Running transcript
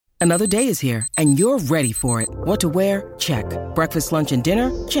Another day is here, and you're ready for it. What to wear? Check. Breakfast, lunch, and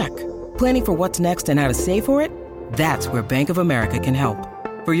dinner? Check. Planning for what's next and how to save for it? That's where Bank of America can help.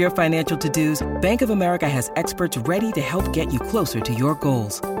 For your financial to-dos, Bank of America has experts ready to help get you closer to your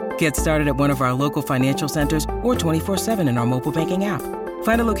goals. Get started at one of our local financial centers or 24/7 in our mobile banking app.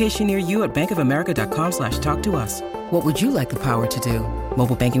 Find a location near you at bankofamerica.com/talktous. What would you like the power to do?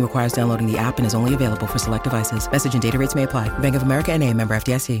 Mobile banking requires downloading the app and is only available for select devices. Message and data rates may apply. Bank of America N.A., member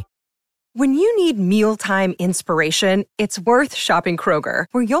FDIC. When you need mealtime inspiration, it's worth shopping Kroger,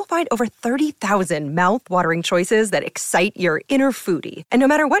 where you'll find over 30,000 mouth-watering choices that excite your inner foodie. And no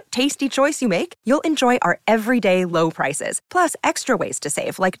matter what tasty choice you make, you'll enjoy our everyday low prices, plus extra ways to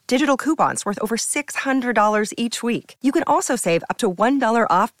save, like digital coupons worth over $600 each week. You can also save up to $1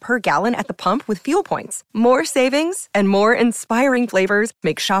 off per gallon at the pump with fuel points. More savings and more inspiring flavors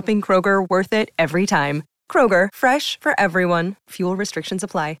make shopping Kroger worth it every time. Kroger, fresh for everyone. Fuel restrictions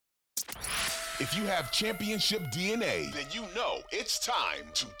apply. If you have championship DNA, then you know it's time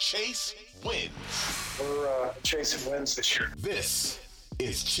to chase wins. We're chasing wins this year. This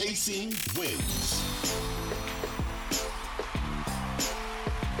is Chasing Wins.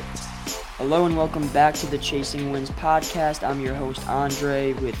 Hello and welcome back to the Chasing Wins podcast. I'm your host,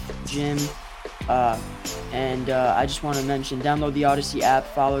 Andre, with Jim. I just want to mention, download the Odyssey app,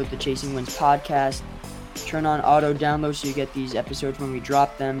 follow the Chasing Wins podcast. Turn on auto download so you get these episodes when we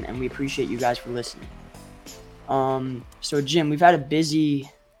drop them, and we appreciate you guys for listening. So Jim, we've had a busy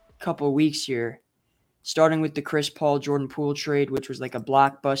couple of weeks here, starting with the Chris Paul Jordan Poole trade, which was like a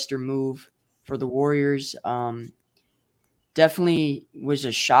blockbuster move for the Warriors. Definitely was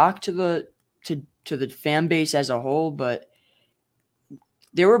a shock to the fan base as a whole, but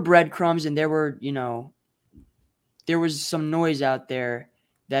there were breadcrumbs and there was some noise out there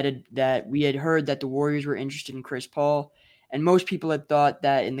that we had heard that the Warriors were interested in Chris Paul, and most people had thought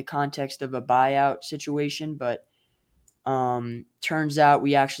that in the context of a buyout situation, but turns out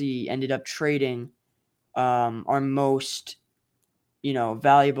we actually ended up trading our most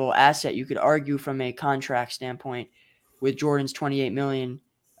valuable asset, you could argue, from a contract standpoint, with Jordan's $28 million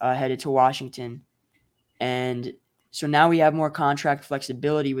headed to Washington. And so now we have more contract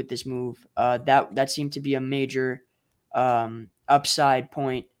flexibility with this move. That seemed to be a major upside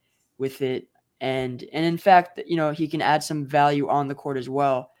point with it. And in fact, he can add some value on the court as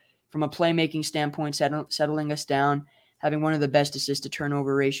well. From a playmaking standpoint, settling us down, having one of the best assist to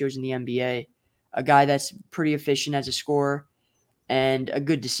turnover ratios in the NBA, a guy that's pretty efficient as a scorer and a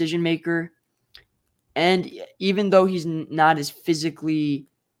good decision maker. And even though he's not as physically,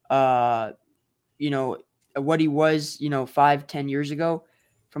 what he was, 5-10 years ago,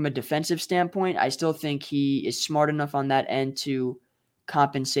 from a defensive standpoint, I still think he is smart enough on that end to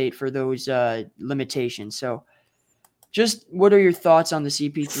compensate for those limitations. So just what are your thoughts on the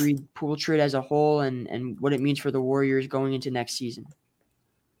CP3 Poole trade as a whole and what it means for the Warriors going into next season?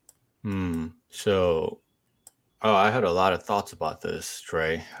 So I had a lot of thoughts about this,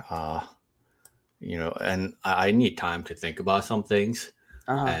 Trey. And I need time to think about some things.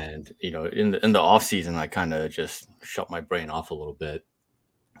 And, in the off season, I kind of just shut my brain off a little bit.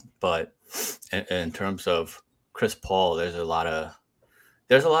 But in terms of Chris Paul, there's a lot of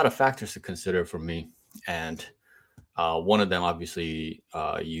factors to consider for me. And one of them, obviously,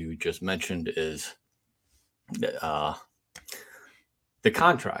 you just mentioned is the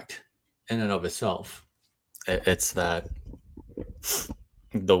contract in and of itself. It's that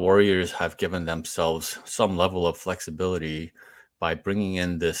the Warriors have given themselves some level of flexibility by bringing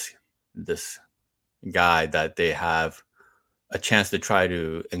in this guy that they have a chance to try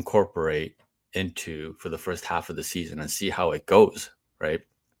to incorporate into for the first half of the season and see how it goes, right?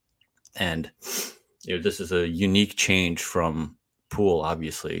 And this is a unique change from Poole,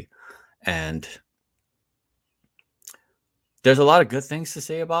 obviously, and there's a lot of good things to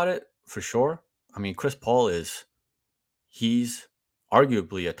say about it for sure. I mean, Chris Paul he's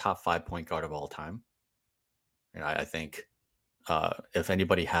arguably a top 5 point guard of all time. And I think if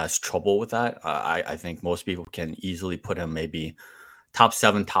anybody has trouble with that, I think most people can easily put him maybe top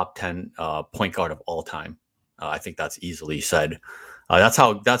 7, top 10 point guard of all time. I think that's easily said. That's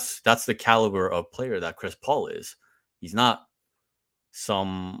the caliber of player that Chris Paul is. He's not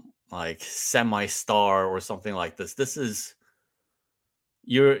some like semi-star or something like this. This is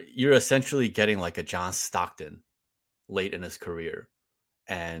you're essentially getting like a John Stockton late in his career,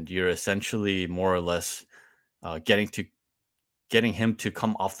 and you're essentially more or less getting him to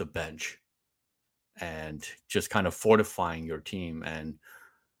come off the bench and just kind of fortifying your team and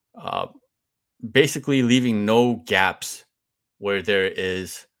basically leaving no gaps where there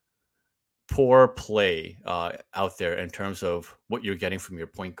is poor play out there in terms of what you're getting from your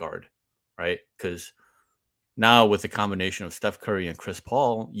point guard, right? Because now with the combination of Steph Curry and Chris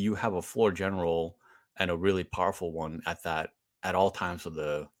Paul, you have a floor general and a really powerful one at all times of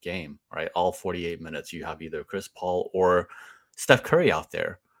the game, right? All 48 minutes, you have either Chris Paul or Steph Curry out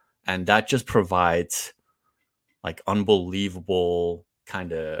there. And that just provides like unbelievable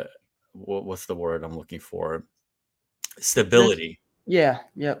kind of, what's the word I'm looking for? Stability. Yeah.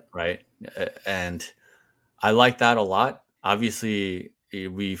 Yep. Right. And I like that a lot. Obviously,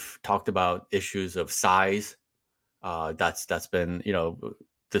 we've talked about issues of size. That's been,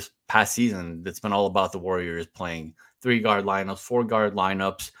 this past season, it's been all about the Warriors playing 3-guard lineups, 4-guard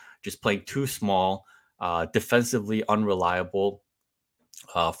lineups, just playing too small, defensively unreliable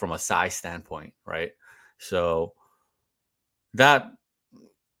from a size standpoint, right? So that,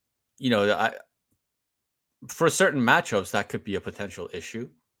 for certain matchups, that could be a potential issue.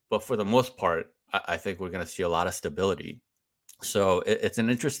 But for the most part, I think we're going to see a lot of stability. So it's an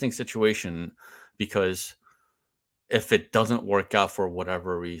interesting situation because if it doesn't work out for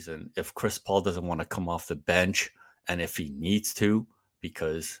whatever reason, if Chris Paul doesn't want to come off the bench and if he needs to,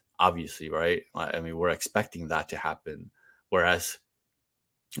 because obviously, right? I mean, we're expecting that to happen. Whereas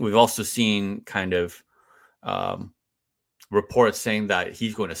we've also seen kind of reports saying that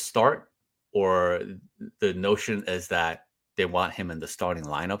he's going to start, or the notion is that they want him in the starting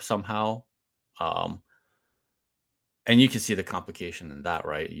lineup somehow. And you can see the complication in that,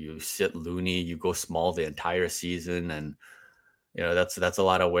 right? You sit Looney, you go small the entire season, and that's a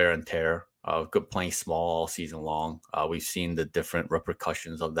lot of wear and tear. Playing small all season long. We've seen the different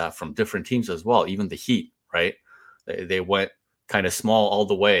repercussions of that from different teams as well. Even the Heat, right? They went kind of small all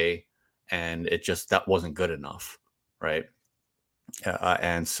the way, and that wasn't good enough, right?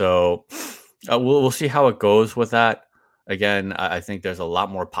 And so we'll see how it goes with that. Again, I think there's a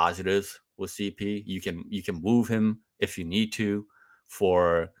lot more positives with CP. You can move him if you need to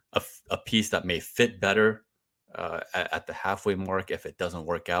for a piece that may fit better at the halfway mark if it doesn't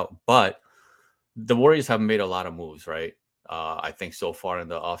work out. But the Warriors have made a lot of moves, right? I think so far in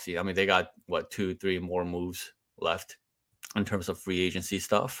the offseason. I mean, they got 2-3 more moves left in terms of free agency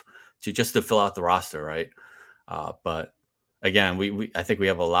stuff to fill out the roster, right? But again, I think we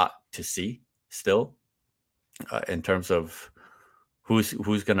have a lot to see still in terms of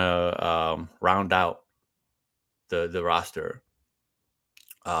who's gonna round out the roster.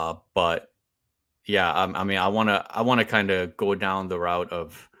 But yeah, I mean, I want to kind of go down the route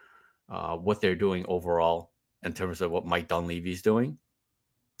of what they're doing overall in terms of what Mike Dunleavy's doing.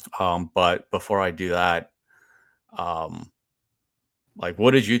 But before I do that,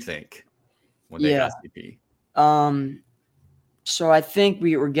 what did you think when they got CP? So I think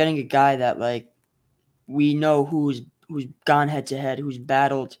we're getting a guy that we know who's gone head to head, who's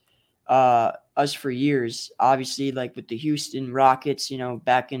battled us for years. Obviously, with the Houston Rockets,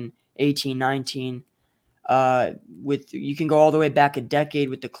 back in 18-19. You can go all the way back a decade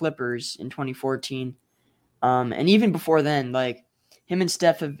with the Clippers in 2014. And even before then, him and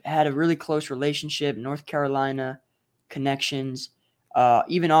Steph have had a really close relationship, North Carolina connections,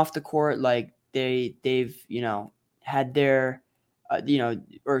 even off the court. They've had their,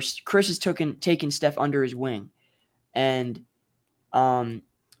 or Chris has taken Steph under his wing. And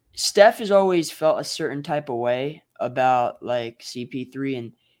Steph has always felt a certain type of way about CP3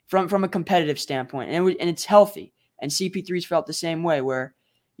 and from a competitive standpoint, and it's healthy. And CP3's felt the same way, where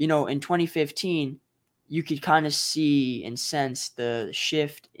in 2015 you could kind of see and sense the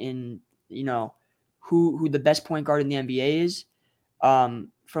shift in who the best point guard in the NBA is,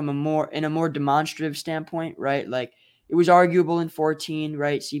 from a more demonstrative standpoint, right? It was arguable in 14,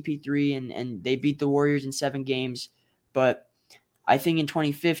 right? CP3 and they beat the Warriors in 7 games, but I think in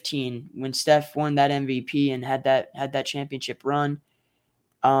 2015 when Steph won that MVP and had that championship run.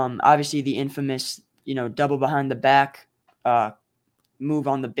 Obviously the infamous, double behind the back move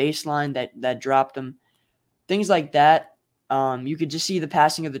on the baseline that dropped him. Things like that. You could just see the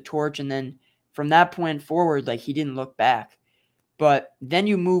passing of the torch. And then from that point forward, he didn't look back. But then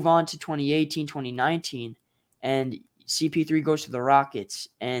you move on to 2018, 2019, and CP3 goes to the Rockets.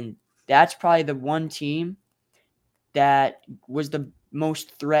 And that's probably the one team that was the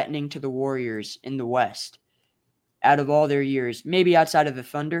most threatening to the Warriors in the West out of all their years, maybe outside of the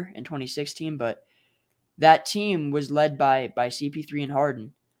Thunder in 2016, but that team was led by CP3 and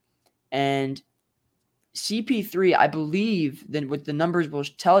Harden. And CP3, I believe, than what the numbers will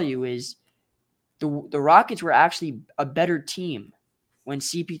tell you, is the Rockets were actually a better team when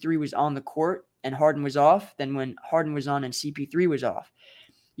CP3 was on the court and Harden was off than when Harden was on and CP3 was off.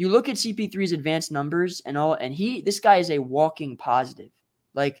 You look at CP3's advanced numbers and this guy is a walking positive.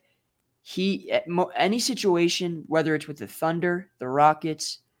 Any situation, whether it's with the Thunder, the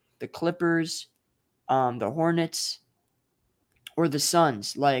Rockets, the Clippers, the Hornets, or the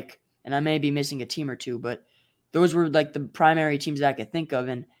Suns, and I may be missing a team or two, but those were like the primary teams that I could think of.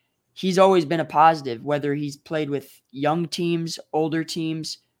 And he's always been a positive, whether he's played with young teams, older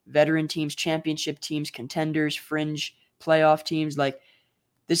teams, veteran teams, championship teams, contenders, fringe playoff teams.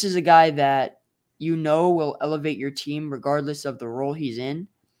 This is a guy that will elevate your team regardless of the role he's in.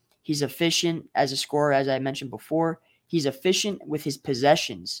 He's efficient as a scorer, as I mentioned before. He's efficient with his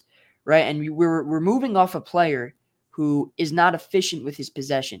possessions, right? And we're moving off a player who is not efficient with his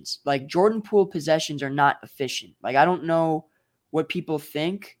possessions. Jordan Poole possessions are not efficient. I don't know what people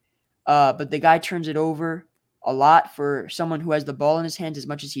think, but the guy turns it over a lot for someone who has the ball in his hands as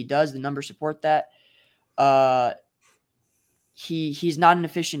much as he does. The numbers support that. He's not an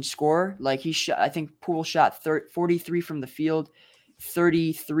efficient scorer. I think Poole shot 43 from the field,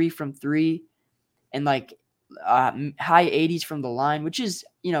 33 from three, and high 80s from the line, which is,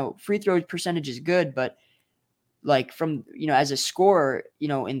 free throw percentage is good, but from, as a scorer,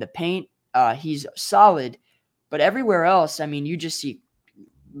 in the paint, he's solid, but everywhere else, you just see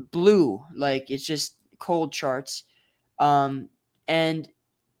blue, it's just cold charts. And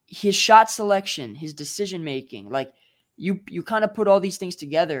his shot selection, his decision making, you kind of put all these things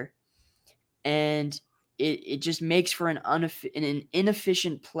together, and it just makes for an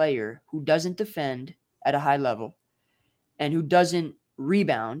inefficient player who doesn't defend at a high level and who doesn't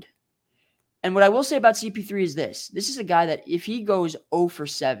rebound. And what I will say about CP3 is this is a guy that if he goes 0 for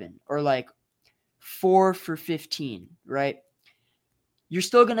 7 or 4 for 15, right?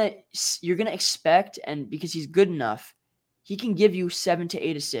 You're going to expect, and because he's good enough, he can give you 7 to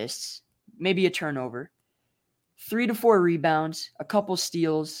 8 assists, maybe a turnover, 3 to 4 rebounds, a couple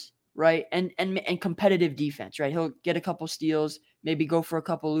steals, right? And competitive defense, right? He'll get a couple steals, maybe go for a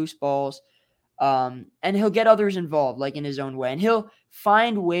couple loose balls, and he'll get others involved, in his own way, and he'll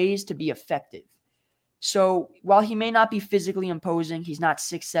find ways to be effective. So while he may not be physically imposing, he's not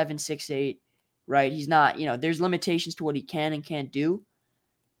 6'7", 6'8", right? He's not, there's limitations to what he can and can't do.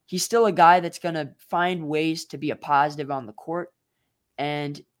 He's still a guy that's going to find ways to be a positive on the court,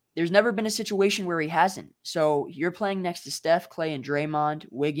 and there's never been a situation where he hasn't. So you're playing next to Steph, Clay, and Draymond,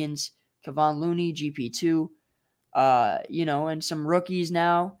 Wiggins, Kevon Looney, GP2, and some rookies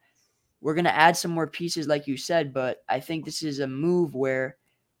now. We're going to add some more pieces, like you said, but I think this is a move where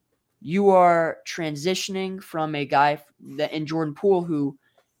you are transitioning from a guy in Jordan Poole who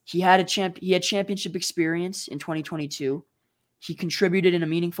he had championship experience in 2022. He contributed in a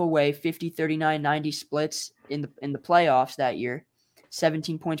meaningful way, 50, 39, 90 splits in the playoffs that year,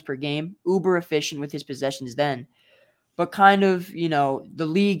 17 points per game, uber efficient with his possessions then. But kind of, the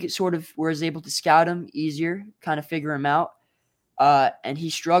league sort of was able to scout him easier, kind of figure him out. And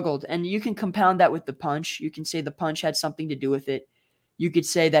he struggled. And you can compound that with the punch. You can say the punch had something to do with it. You could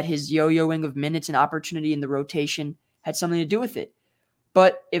say that his yo-yoing of minutes and opportunity in the rotation had something to do with it.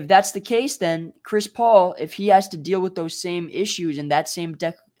 But if that's the case, then Chris Paul, if he has to deal with those same issues and that same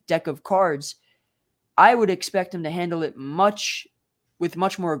deck of cards, I would expect him to handle it with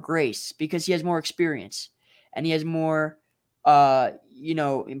much more grace because he has more experience and he has more,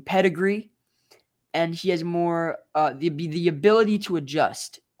 pedigree. And he has more the ability to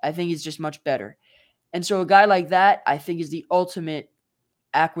adjust. I think is just much better. And so a guy like that, I think, is the ultimate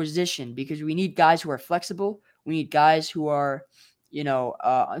acquisition because we need guys who are flexible. We need guys who are,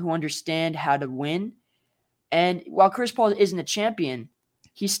 who understand how to win. And while Chris Paul isn't a champion,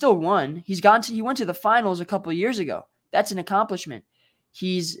 he still won. He went to the finals a couple of years ago. That's an accomplishment.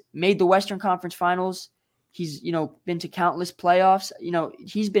 He's made the Western Conference Finals. He's, been to countless playoffs.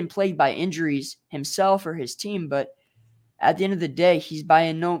 He's been plagued by injuries himself or his team, but at the end of the day, he's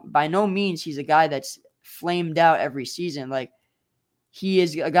by no means he's a guy that's flamed out every season. He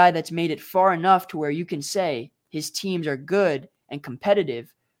is a guy that's made it far enough to where you can say his teams are good and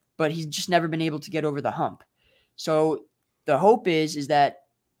competitive, but he's just never been able to get over the hump. So the hope is that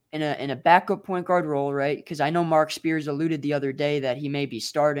in a backup point guard role, right? Because I know Mark Spears alluded the other day that he may be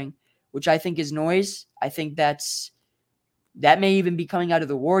starting, which I think is noise. I think that may even be coming out of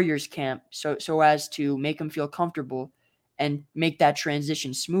the Warriors camp so as to make him feel comfortable and make that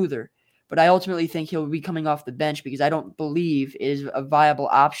transition smoother. But I ultimately think he'll be coming off the bench because I don't believe it is a viable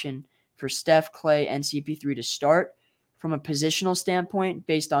option for Steph, Clay, and CP3 to start from a positional standpoint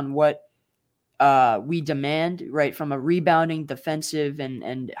based on what we demand, right, from a rebounding, defensive,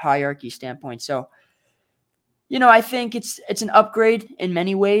 and hierarchy standpoint. So, I think it's an upgrade in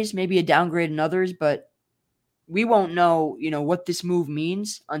many ways, maybe a downgrade in others, but we won't know, what this move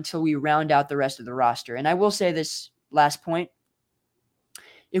means until we round out the rest of the roster. And I will say this last point.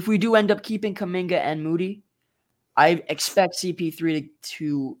 if we do end up keeping Kuminga and Moody, I expect CP3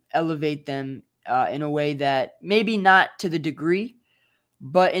 to elevate them in a way that maybe not to the degree,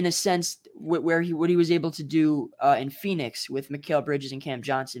 but in a sense where what he was able to do in Phoenix with Mikal Bridges and Cam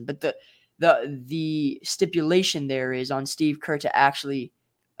Johnson. But the stipulation there is on Steve Kerr to actually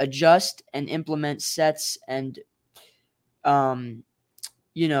adjust and implement sets and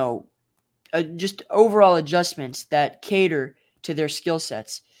just overall adjustments that cater to their skill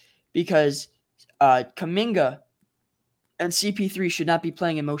sets, because Kuminga and CP3 should not be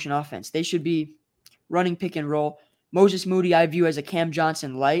playing in motion offense. They should be running pick and roll. Moses Moody I view as a Cam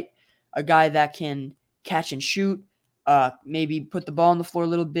Johnson light, a guy that can catch and shoot, maybe put the ball on the floor a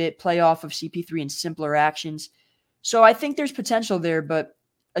little bit, play off of CP3 in simpler actions. So I think there's potential there, but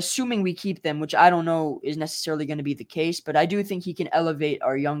assuming we keep them, which I don't know is necessarily going to be the case, but I do think he can elevate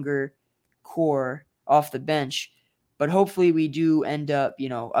our younger core off the bench. But hopefully we do end up,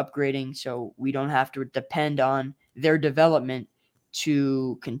 upgrading so we don't have to depend on their development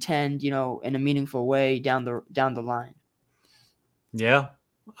to contend, in a meaningful way down the line. Yeah.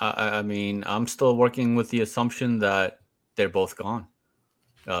 I mean, I'm still working with the assumption that they're both gone.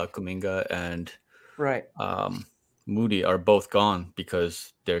 Kuminga and right. Moody are both gone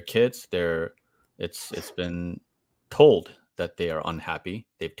because they're kids. It's been told that they are unhappy.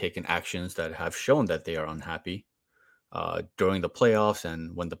 They've taken actions that have shown that they are unhappy during the playoffs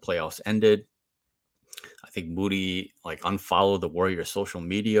and when the playoffs ended. I think Moody unfollowed the Warriors social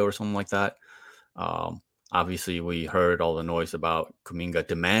media or something like that. Obviously, we heard all the noise about Kuminga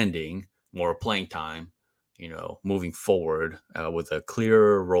demanding more playing time, moving forward with a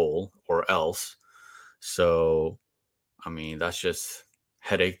clearer role or else. So, I mean, that's just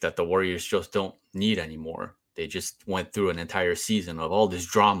headache that the Warriors just don't need anymore. They just went through an entire season of all this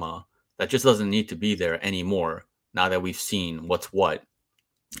drama that just doesn't need to be there anymore now that we've seen what's what.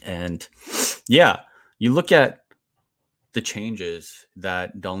 And yeah, you look at the changes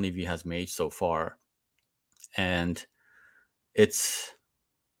that Dunleavy has made so far, and it's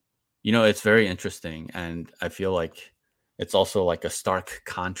very interesting. And I feel like it's also like a stark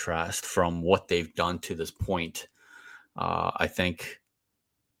contrast from what they've done to this point. I think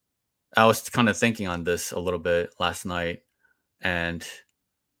I was kind of thinking on this a little bit last night, and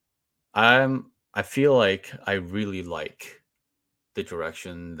I feel like I really like the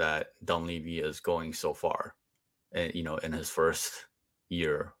direction that Dunleavy is going so far, in his first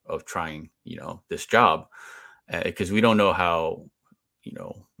year of trying, this job, because we don't know how,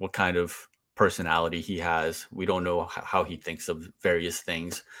 what kind of personality he has. We don't know how he thinks of various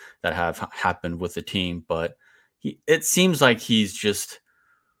things that have happened with the team, but it seems like he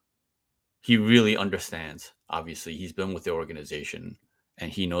really understands. Obviously, he's been with the organization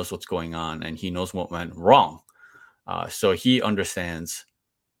and he knows what's going on and he knows what went wrong. So he understands,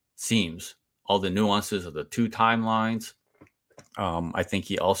 seems, all the nuances of the two timelines. I think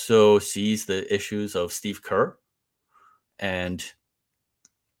he also sees the issues of Steve Kerr. And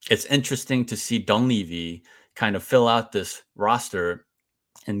it's interesting to see Dunleavy kind of fill out this roster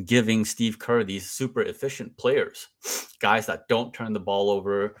and giving Steve Kerr these super efficient players, guys that don't turn the ball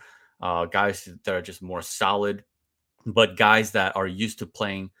over, guys that are just more solid, but guys that are used to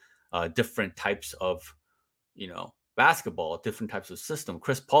playing different types of, basketball, different types of system.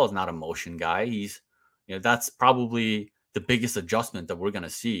 Chris Paul is not a motion guy. He's, that's probably the biggest adjustment that we're going to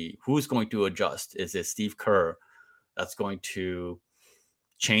see. Who's going to adjust? Is it Steve Kerr that's going to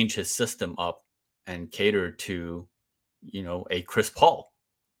change his system up and cater to, a Chris Paul?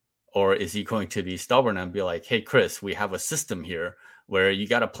 Or is he going to be stubborn and be like, hey, Chris, we have a system here where you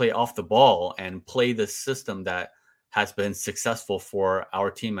got to play off the ball and play the system that has been successful for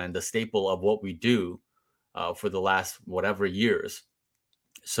our team and the staple of what we do for the last whatever years.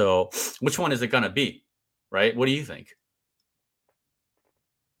 So which one is it going to be, right? What do you think?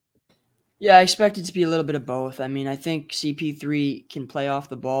 Yeah, I expect it to be a little bit of both. I mean, I think CP3 can play off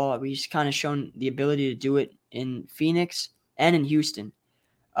the ball. He's kind of shown the ability to do it in Phoenix and in Houston,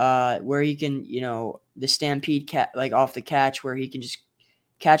 where he can, the stampede off the catch, where he can just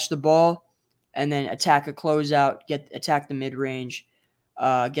catch the ball and then attack a closeout, attack the mid range,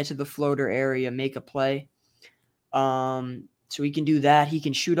 get to the floater area, make a play. So he can do that. He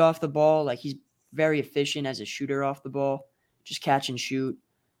can shoot off the ball. He's very efficient as a shooter off the ball, just catch and shoot.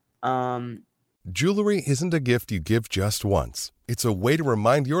 Jewelry isn't a gift you give just once. It's a way to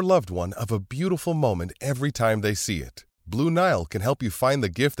remind your loved one of a beautiful moment every time they see it. Blue Nile can help you find the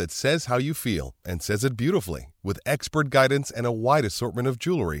gift that says how you feel and says it beautifully, with expert guidance and a wide assortment of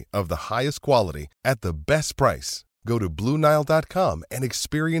jewelry of the highest quality at the best price. Go to BlueNile.com and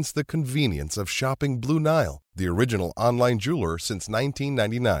experience the convenience of shopping Blue Nile, the original online jeweler since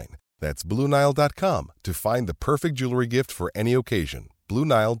 1999. That's BlueNile.com to find the perfect jewelry gift for any occasion.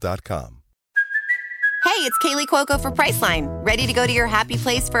 BlueNile.com. Hey, it's Kaylee Cuoco for Priceline. Ready to go to your happy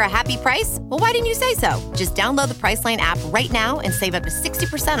place for a happy price? Well, why didn't you say so? Just download the Priceline app right now and save up to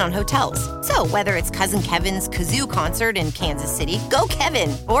 60% on hotels. So whether it's Cousin Kevin's Kazoo Concert in Kansas City, go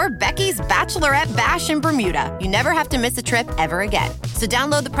Kevin, or Becky's Bachelorette Bash in Bermuda, you never have to miss a trip ever again. So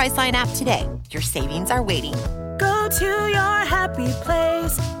download the Priceline app today. Your savings are waiting. Go to your happy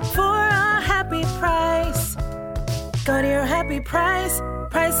place for a happy price. Go to your happy price,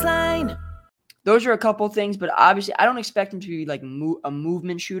 Priceline. Those are a couple things, but obviously I don't expect him to be like a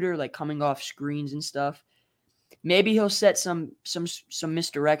movement shooter, like coming off screens and stuff. Maybe he'll set some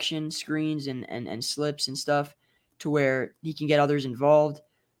misdirection screens and slips and stuff to where he can get others involved.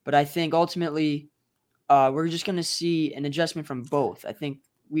 But I think ultimately we're just going to see an adjustment from both. I think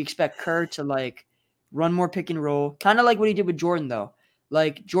we expect Kerr to like run more pick and roll, kind of like what he did with Jordan though.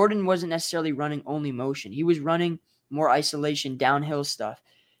 Like Jordan wasn't necessarily running only motion. He was running more isolation, downhill stuff.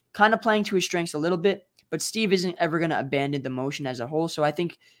 Kind of playing to his strengths a little bit, but Steve isn't ever going to abandon the motion as a whole. So I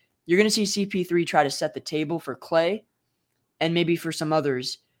think you're going to see CP3 try to set the table for Klay and maybe for some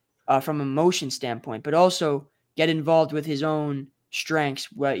others from a motion standpoint, but also get involved with his own strengths,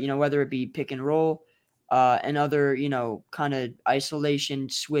 whether it be pick and roll and other, kind of isolation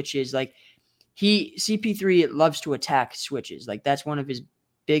switches. Like CP3 loves to attack switches. Like that's one of his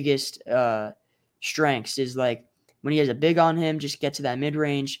biggest strengths is like, when he has a big on him, just get to that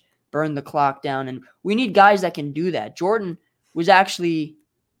mid-range, burn the clock down. And we need guys that can do that. Jordan was actually,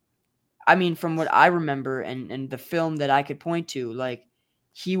 from what I remember and the film that I could point to, like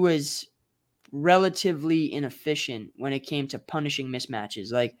he was relatively inefficient when it came to punishing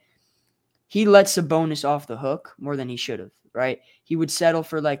mismatches. Like he let Sabonis off the hook more than he should have, right? He would settle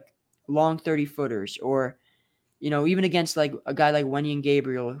for like long 30-footers or, even against like a guy like Wenyen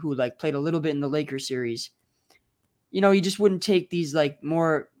Gabriel who like played a little bit in the Lakers series. He just wouldn't take these like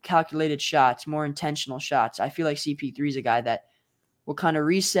more calculated shots, more intentional shots. I feel like CP3 is a guy that will kind of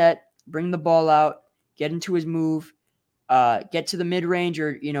reset, bring the ball out, get into his move, get to the mid-range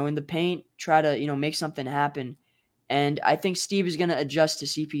or, in the paint, try to, make something happen. And I think Steve is going to adjust to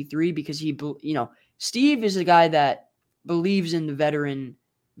CP3 because Steve is a guy that believes in the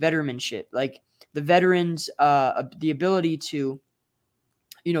veteranship, like the veterans, the ability to,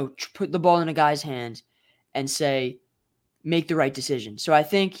 put the ball in a guy's hands and say, make the right decision. So I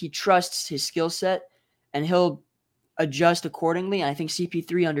think he trusts his skill set and he'll adjust accordingly. And I think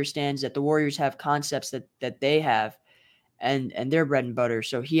CP3 understands that the Warriors have concepts that they have and their bread and butter.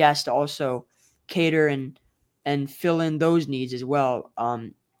 So he has to also cater and fill in those needs as well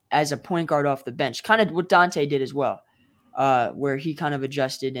as a point guard off the bench, kind of what Dante did as well, where he kind of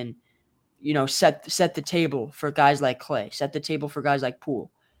adjusted and, set the table for guys like Klay, set the table for guys like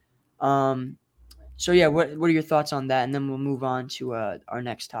Poole. So yeah, what are your thoughts on that? And then we'll move on to our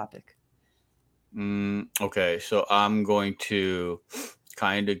next topic. Okay, so I'm going to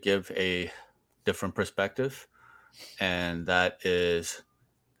kind of give a different perspective, and that is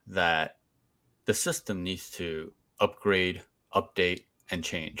that the system needs to upgrade, update, and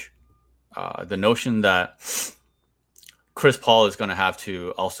change. The notion that Chris Paul is going to have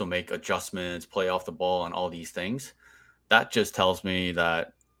to also make adjustments, play off the ball, and all these things, that just tells me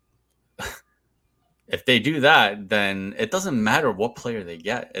that if they do that, then it doesn't matter what player they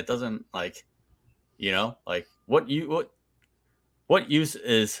get. It doesn't what use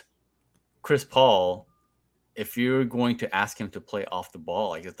is Chris Paul if you're going to ask him to play off the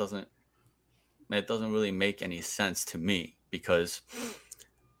ball? Like it doesn't really make any sense to me because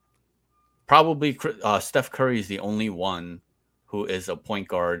probably Steph Curry is the only one who is a point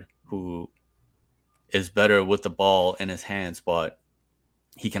guard who is better with the ball in his hands, but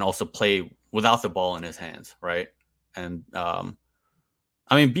he can also play without the ball in his hands, right? And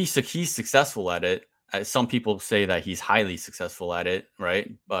he's successful at it. Some people say that he's highly successful at it,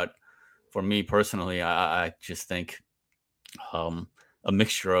 right? But for me personally, I just think a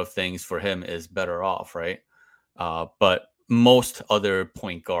mixture of things for him is better off, right? But most other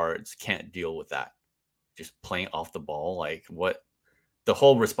point guards can't deal with that. Just playing off the ball, like what the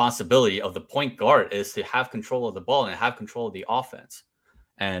whole responsibility of the point guard is to have control of the ball and have control of the offense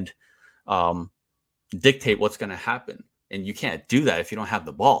and dictate what's going to happen. And you can't do that if you don't have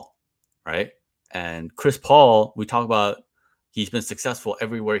the ball, right? And Chris Paul, we talk about he's been successful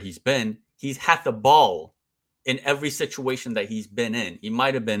everywhere he's been. He's had the ball in every situation that he's been in. He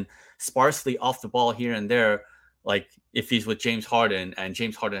might have been sparsely off the ball here and there, like if he's with James Harden and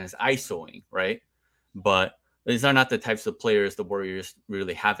James Harden is ISOing, right? But these are not the types of players the Warriors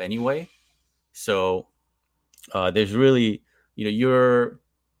really have anyway. So there's really,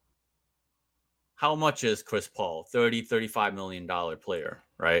 how much is Chris Paul? $35 million player,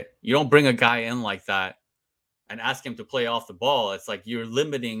 right? You don't bring a guy in like that and ask him to play off the ball. It's like you're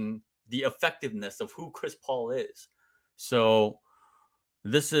limiting the effectiveness of who Chris Paul is. So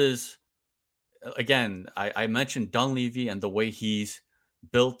this is, again, I mentioned Dunleavy and the way he's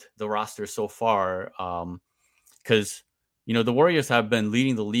built the roster so far, because the Warriors have been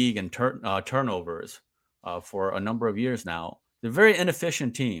leading the league in turnovers for a number of years now. They're a very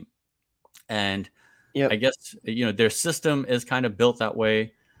inefficient team, and I guess their system is kind of built that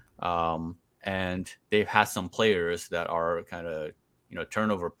way, and they've had some players that are kind of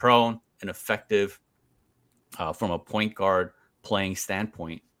turnover prone, ineffective from a point guard playing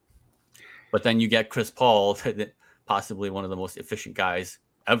standpoint. But then you get Chris Paul, possibly one of the most efficient guys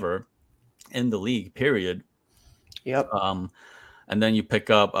ever in the league, period. Yep. And then you pick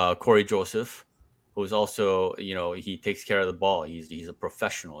up Corey Joseph, who's also, he takes care of the ball. He's a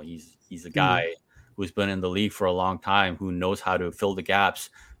professional. He's a guy who's been in the league for a long time, who knows how to fill the gaps.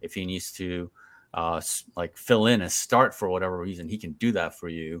 If he needs to fill in and start for whatever reason, he can do that for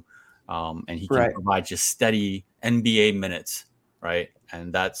you. And he can provide just steady NBA minutes, right?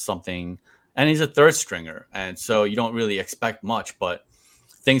 And that's something. And he's a third stringer. And so you don't really expect much, but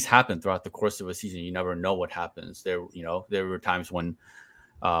things happen throughout the course of a season. You never know what happens. There were times when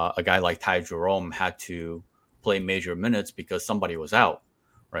a guy like Ty Jerome had to play major minutes because somebody was out,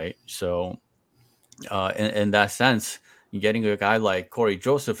 right? So in that sense, you're getting a guy like Corey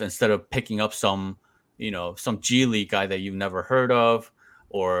Joseph instead of picking up some G League guy that you've never heard of,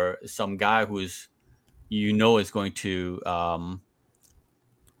 or some guy who's is going to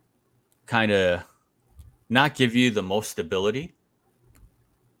kind of not give you the most stability.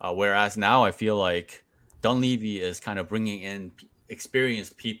 Whereas now I feel like Dunleavy is kind of bringing in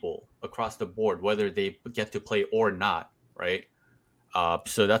experienced people across the board, whether they get to play or not, right?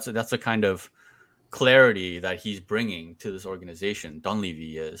 So that's a kind of clarity that he's bringing to this organization.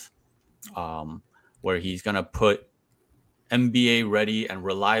 Dunleavy is, where he's going to put NBA ready and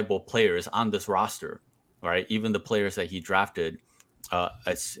reliable players on this roster, right? Even the players that he drafted,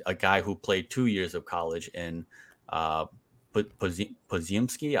 as a guy who played 2 years of college in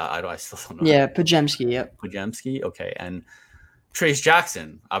Podziemski. I still don't know. Yeah, Podziemski. Yep. Podziemski. Okay, and Trayce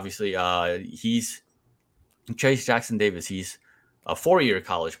Jackson. Obviously, he's Trayce Jackson Davis. He's a 4-year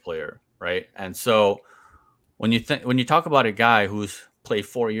college player, right? And so when you talk about a guy who's played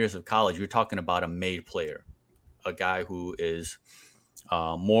 4 years of college, you're talking about a made player, a guy who is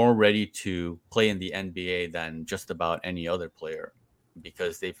more ready to play in the NBA than just about any other player,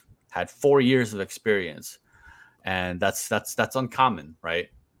 because they've had 4 years of experience, and that's uncommon, right?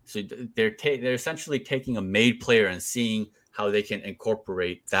 So they're essentially taking a made player and seeing how they can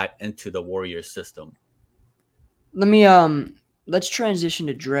incorporate that into the Warriors system. Let's transition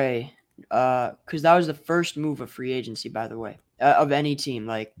to Dre, because that was the first move of free agency, by the way, of any team.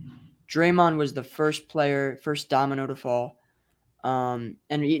 Like, Draymond was the first domino to fall, and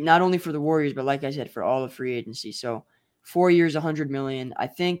not only for the Warriors, but like I said, for all of free agency. So 4 years, $100 million. I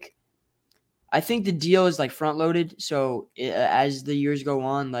think the deal is like front loaded. So as the years go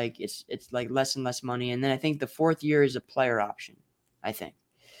on, like it's like less and less money. And then I think the 4th year is a player option, I think.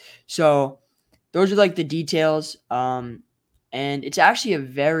 So those are like the details. And it's actually a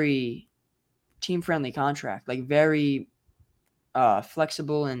very team friendly contract, like very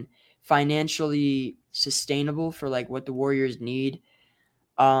flexible and financially sustainable for like what the Warriors need.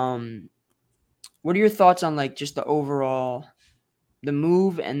 What are your thoughts on like just the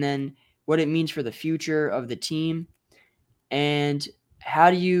move, and then what it means for the future of the team? And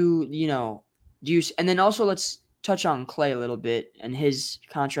how do you and then also let's touch on Klay a little bit and his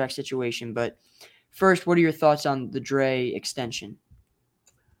contract situation. But first, what are your thoughts on the Dre extension?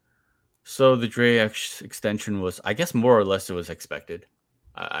 So the Dre extension was, I guess, more or less it was expected.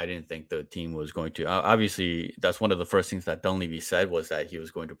 I didn't think the team was going to. Obviously, that's one of the first things that Dunleavy said, was that he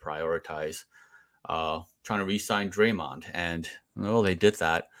was going to prioritize trying to re-sign Draymond. And, well, they did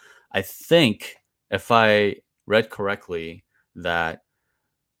that. I think, if I read correctly, that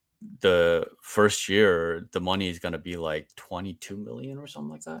the first year, the money is going to be like $22 million or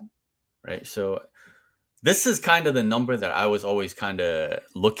something like that, right? So this is kind of the number that I was always kind of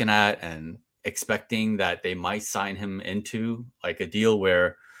looking at and expecting that they might sign him into, like a deal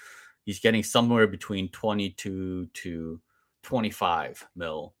where he's getting somewhere between 22 to 25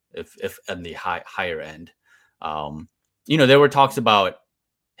 mil, if at the higher end. There were talks about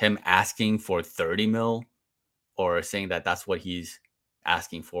him asking for 30 mil, or saying that that's what he's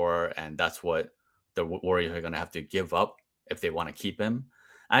asking for, and that's what the Warriors are going to have to give up if they want to keep him.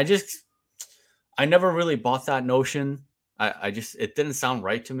 I never really bought that notion. It didn't sound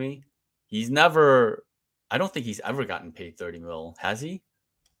right to me. I don't think he's ever gotten paid 30 mil. Has he?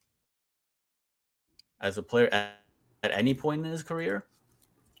 As a player at any point in his career?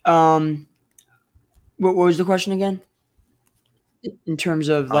 What was the question again? In terms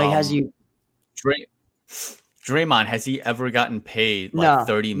of has he? Draymond, has he ever gotten paid like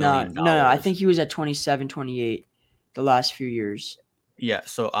 $30 million? No. I think he was at 27, 28 the last few years. Yeah,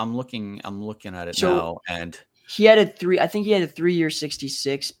 so I'm looking at it now, and he had a 3-year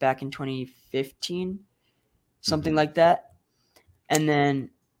 66 back in 2015, something like that. And then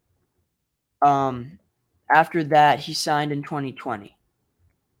after that he signed in 2020.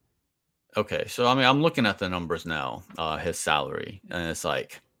 Okay, so I mean, I'm looking at the numbers now, his salary, and it's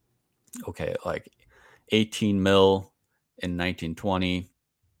like, okay, like 18 mil in 1920,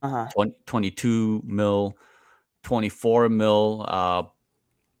 22 mil, 24 mil.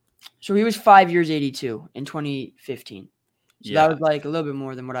 So he was 5 years, 82 in 2015. So that was like a little bit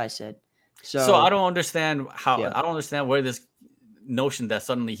more than what I said. So I don't understand I don't understand where this notion that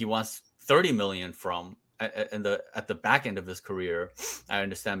suddenly he wants 30 million from at the back end of his career. I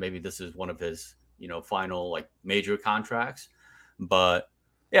understand maybe this is one of his, final like major contracts, but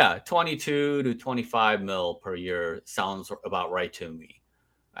yeah, 22 to 25 mil per year sounds about right to me.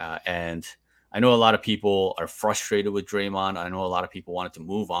 And I know a lot of people are frustrated with Draymond. I know a lot of people wanted to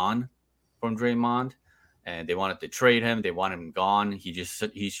move on from Draymond, and they wanted to trade him. They want him gone.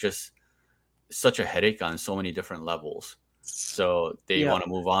 He's just such a headache on so many different levels. So they want to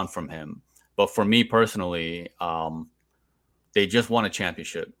move on from him. But for me personally, they just won a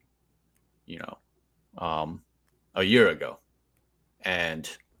championship, a year ago, and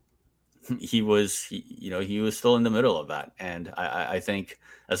he was still in the middle of that. And I think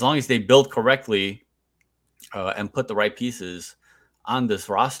as long as they build correctly and put the right pieces on this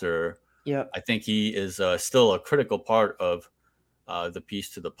roster, I think he is still a critical part of the piece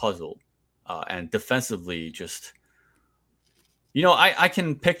to the puzzle. And defensively, just, I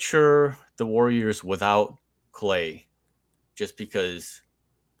can picture the Warriors without Klay, just because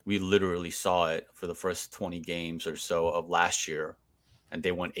we literally saw it for the first 20 games or so of last year. And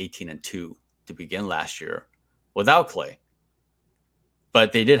they went 18-2 to begin last year without Klay.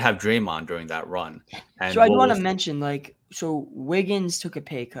 But they did have Draymond during that run. And so I want to mention, Wiggins took a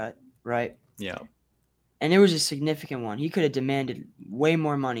pay cut, right? Yeah. And it was a significant one. He could have demanded way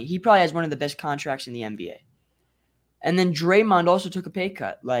more money. He probably has one of the best contracts in the NBA. And then Draymond also took a pay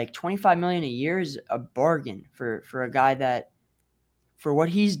cut. Like $25 million a year is a bargain for a guy that, for what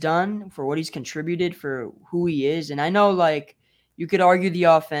he's done, for what he's contributed, for who he is. And I know, you could argue the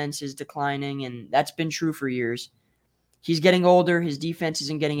offense is declining, and that's been true for years. He's getting older. His defense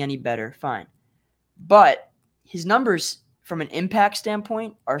isn't getting any better. Fine. But his numbers from an impact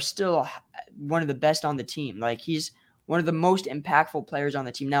standpoint are still one of the best on the team. He's one of the most impactful players on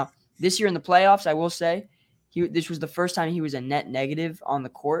the team. Now, this year in the playoffs, I will say, this was the first time he was a net negative on the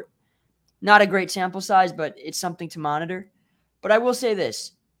court. Not a great sample size, but it's something to monitor. But I will say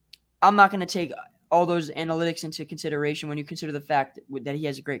this. I'm not going to take all those analytics into consideration when you consider the fact that he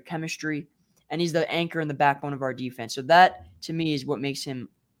has a great chemistry and he's the anchor and the backbone of our defense. So that, to me, is what makes him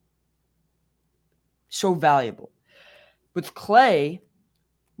so valuable. With Klay,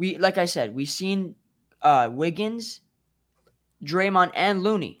 like I said, we've seen Wiggins, Draymond, and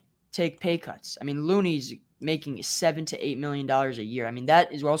Looney take pay cuts. I mean, Looney's making $7 to $8 million a year. I mean,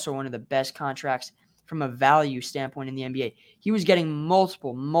 that is also one of the best contracts from a value standpoint in the NBA. He was getting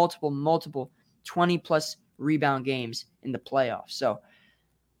multiple 20-plus rebound games in the playoffs. So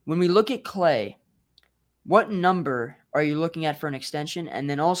when we look at Klay, what number are you looking at for an extension? And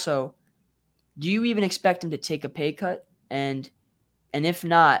then also, do you even expect him to take a pay cut? And if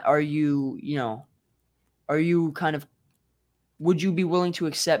not, would you be willing to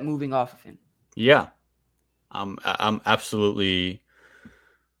accept moving off of him? Yeah. I'm absolutely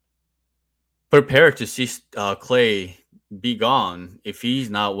prepared to see Klay be gone if he's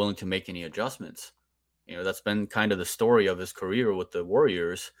not willing to make any adjustments. That's been kind of the story of his career with the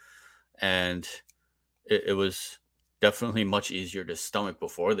Warriors. And it was definitely much easier to stomach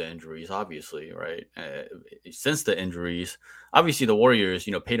before the injuries, obviously, right? Since the injuries, obviously the Warriors,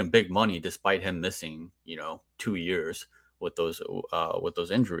 paid him big money despite him missing, 2 years with those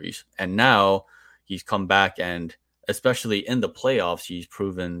injuries. And now he's come back, and especially in the playoffs, he's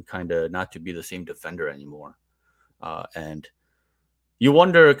proven kind of not to be the same defender anymore. And you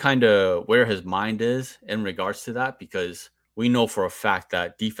wonder kind of where his mind is in regards to that, because we know for a fact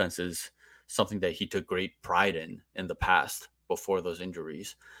that defense is something that he took great pride in the past before those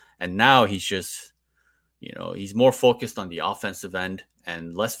injuries. And now he's just He's more focused on the offensive end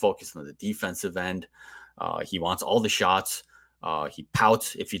and less focused on the defensive end. He wants all the shots. He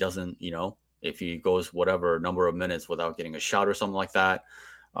pouts if he doesn't, if he goes whatever number of minutes without getting a shot or something like that.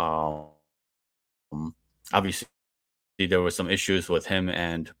 Obviously, there were some issues with him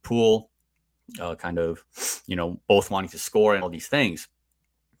and Poole, both wanting to score and all these things.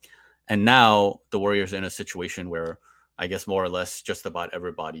 And now the Warriors are in a situation where I guess more or less just about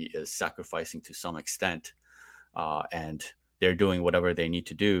everybody is sacrificing to some extent. And they're doing whatever they need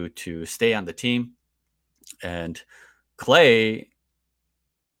to do to stay on the team. And Klay,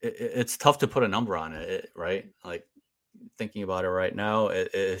 it's tough to put a number on it, right? Like, thinking about it right now,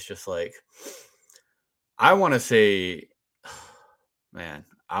 it's just like, I want to say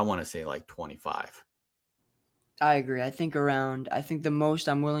like 25. I agree. I think the most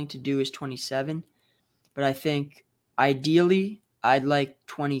I'm willing to do is 27, but I think ideally I'd like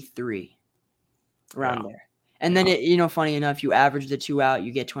 23 around there. And then funny enough, you average the two out,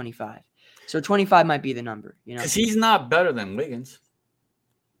 you get 25. So 25 might be the number, Because he's not better than Wiggins.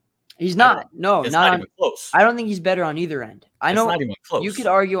 He's not. No, it's not even close. I don't think he's better on either end. I know it's not even close. You could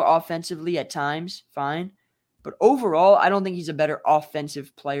argue offensively at times, fine. But overall, I don't think he's a better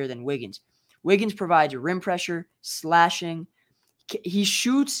offensive player than Wiggins. Wiggins provides rim pressure, slashing. He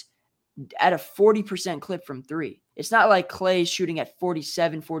shoots at a 40% clip from three. It's not like Klay's shooting at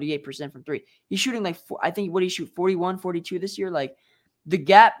 47, 48% from three. He's shooting I think, what did he shoot, 41, 42 this year? Like, the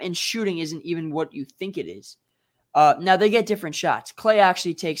gap in shooting isn't even what you think it is. Now, they get different shots. Klay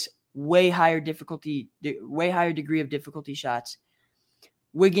actually takes way higher degree of difficulty shots.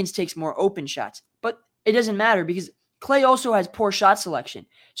 Wiggins takes more open shots. But it doesn't matter because Klay also has poor shot selection.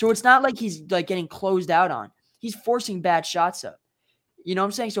 So it's not like he's like getting closed out on. He's forcing bad shots up. You know what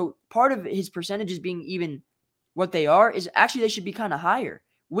I'm saying? So part of his percentages being even what they are is actually they should be kind of higher.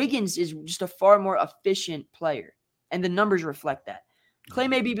 Wiggins is just a far more efficient player, and the numbers reflect that. Klay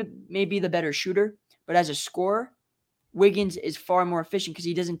may be the better shooter, but as a scorer, Wiggins is far more efficient because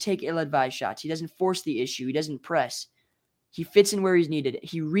he doesn't take ill-advised shots. He doesn't force the issue. He doesn't press. He fits in where he's needed.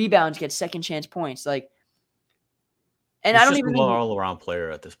 He rebounds, gets second chance points. And he's I don't even think all-around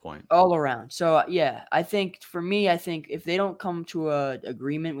player at this point. All around. So yeah, I think if they don't come to a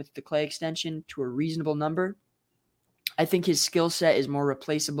agreement with the Klay extension to a reasonable number, I think his skill set is more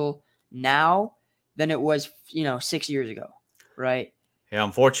replaceable now than it was, 6 years ago, right? Yeah,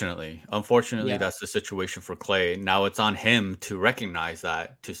 unfortunately, that's the situation for Klay. Now it's on him to recognize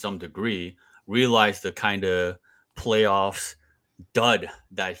that to some degree, realize the kind of playoffs dud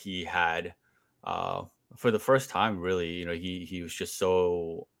that he had for the first time. Really, he was just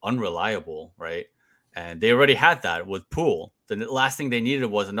so unreliable, right? And they already had that with Poole. The last thing they needed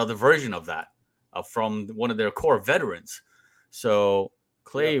was another version of that from one of their core veterans. So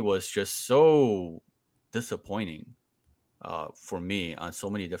Klay was just so disappointing for me on so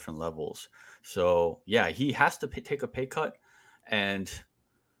many different levels. So yeah, he has to take a pay cut, and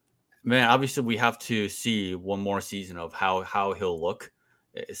man, obviously we have to see one more season of how he'll look,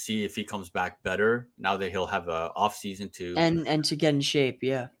 see if he comes back better now that he'll have a off season to and to get in shape.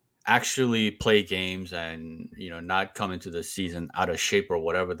 Yeah, actually play games and not come into the season out of shape or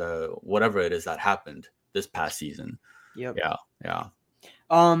whatever it is that happened this past season. Yep. Yeah.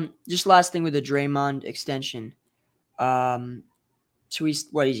 Just last thing with the Draymond extension. So he's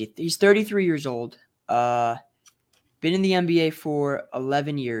 33 years old. Been in the NBA for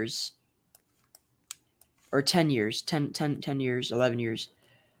 11 years. Or 10 years. 10 years, 11 years.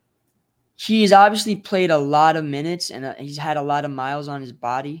 He's obviously played a lot of minutes and he's had a lot of miles on his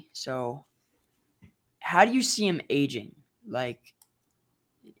body. So how do you see him aging? Like,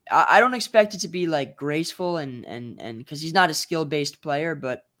 I don't expect it to be like graceful and because he's not a skill-based player,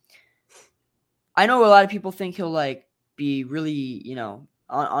 but I know a lot of people think he'll like be really,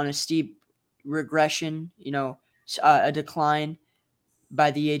 on a steep regression, a decline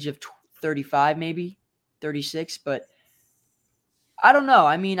by the age of 35, maybe 36. But I don't know.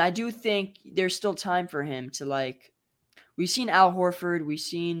 I mean, I do think there's still time for him to we've seen Al Horford, we've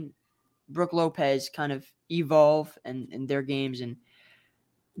seen Brook Lopez kind of evolve in their games, and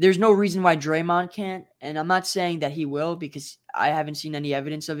there's no reason why Draymond can't. And I'm not saying that he will because I haven't seen any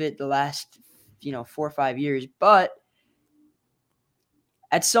evidence of it the last 4 or 5 years, but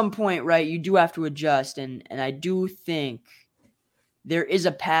at some point, right, you do have to adjust, and I do think there is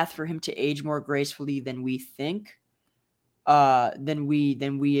a path for him to age more gracefully than we think, than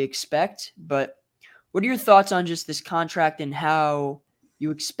we expect. But what are your thoughts on just this contract and how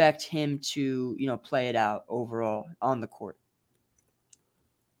you expect him to, play it out overall on the court?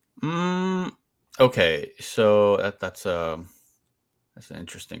 Okay, so that's an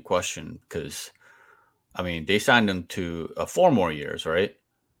interesting question because I mean, they signed him to 4 more years, right?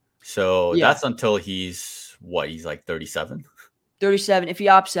 So Yeah. that's until he's what? He's like 37. 37 if he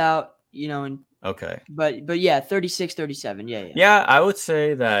opts out, and Okay. but yeah, 36, 37. Yeah. Yeah, I would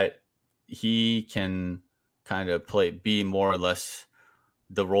say that he can kind of be more or less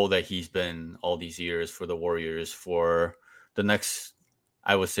the role that he's been all these years for the Warriors for the next,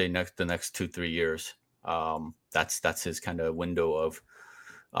 I would say the next 2-3 years. That's his kind of window of.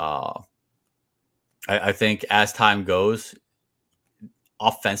 I think as time goes,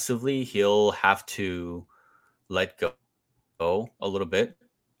 offensively, he'll have to let go a little bit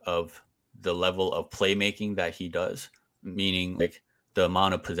of the level of playmaking that he does, meaning like the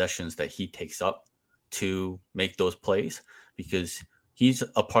amount of possessions that he takes up to make those plays, because he's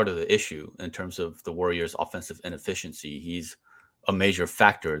a part of the issue in terms of the Warriors' offensive inefficiency. He's a major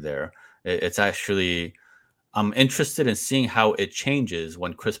factor there. It's actually, I'm interested in seeing how it changes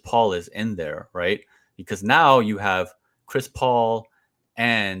when Chris Paul is in there, right? Because now you have Chris Paul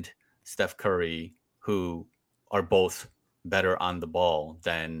and Steph Curry, who are both better on the ball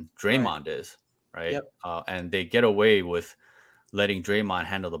than Draymond is, right? Yep. And they get away with letting Draymond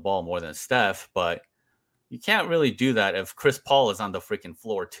handle the ball more than Steph, but you can't really do that if Chris Paul is on the freaking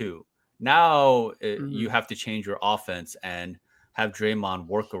floor too. Now you have to change your offense and have Draymond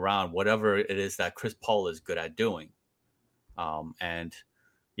work around whatever it is that Chris Paul is good at doing. And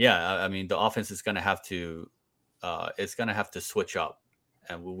yeah, I mean, the offense is going to have to, it's going to have to switch up,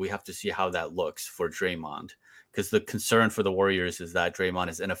 and we have to see how that looks for Draymond, because the concern for the Warriors is that Draymond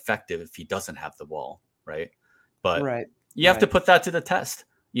is ineffective if he doesn't have the ball, right? But you have to put that to the test.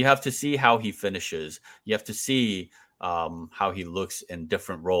 You have to see how he finishes. You have to see how he looks in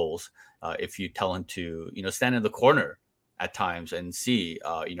different roles. If you tell him to, stand in the corner at times and see,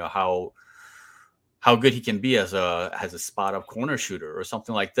 how good he can be as a spot up corner shooter or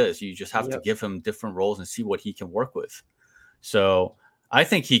something like this. You just have to give him different roles and see what he can work with. So I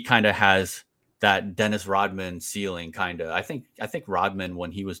think he kind of has that Dennis Rodman ceiling, kind of. I think Rodman,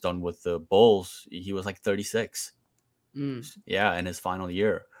 when he was done with the Bulls, he was like 36. Yeah, in his final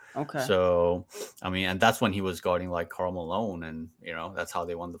year. Okay. So, I mean, and that's when he was guarding like Karl Malone, and that's how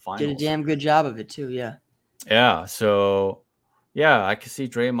they won the finals. Did a damn good job of it too. Yeah. Yeah. So, yeah, I could see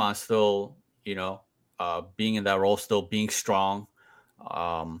Draymond still, being in that role, still being strong.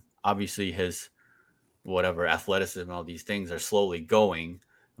 Obviously, his whatever athleticism and all these things are slowly going,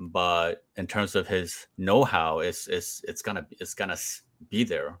 but in terms of his know-how, it's gonna be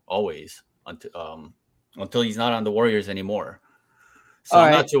there always until he's not on the Warriors anymore. So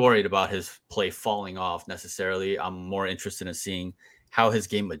I'm not too worried about his play falling off necessarily. I'm more interested in seeing how his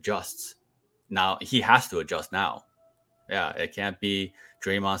game adjusts. Now he has to adjust now. Yeah, it can't be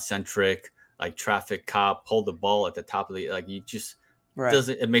Draymond centric, like traffic cop, hold the ball at the top of the, like, you just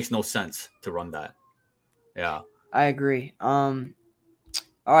doesn't. It makes no sense to run that. Yeah, I agree. All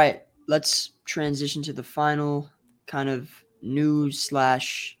right, let's transition to the final kind of news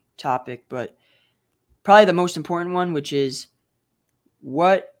 / topic, but probably the most important one, which is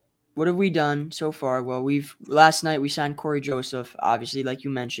what have we done so far? Well, last night we signed Corey Joseph, obviously, like you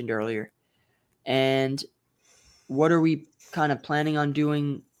mentioned earlier. And what are we kind of planning on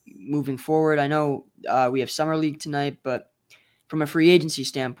doing moving forward? I know we have Summer League tonight, but from a free agency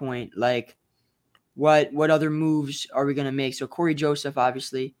standpoint, like what other moves are we going to make? So Corey Joseph,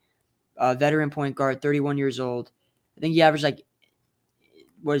 obviously, veteran point guard, 31 years old. I think he averaged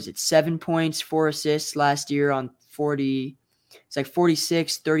 7 points, 4 assists last year on 40. It's like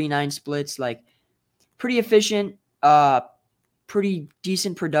 46, 39 splits, like pretty efficient, pretty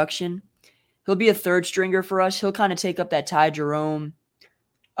decent production. He'll be a third stringer for us. He'll kind of take up that Ty Jerome,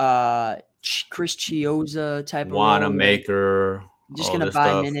 Chris Chiozza type of role. Wanamaker. Just going to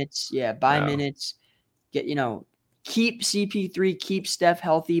buy minutes. Yeah, minutes. Keep CP3, keep Steph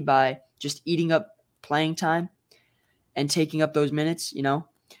healthy by just eating up playing time and taking up those minutes,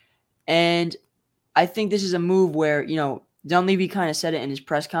 And I think this is a move where, Dunleavy kind of said it in his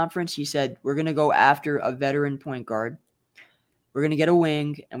press conference. He said, we're going to go after a veteran point guard. We're going to get a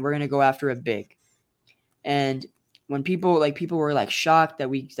wing, and we're going to go after a big. And when people were shocked that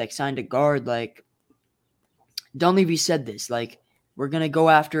we signed a guard, Dunleavy said this, we're going to go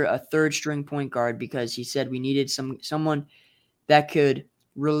after a third string point guard, because he said we needed someone that could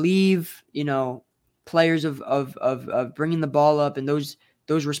relieve, players of bringing the ball up and those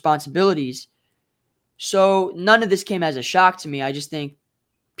responsibilities. So none of this came as a shock to me. I just think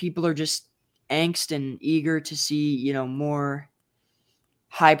people are just angst and eager to see, more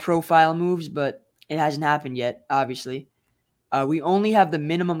high-profile moves, but it hasn't happened yet, obviously. We only have the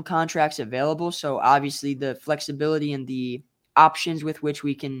minimum contracts available, so obviously the flexibility and the options with which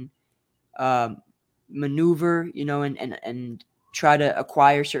we can, maneuver, and try to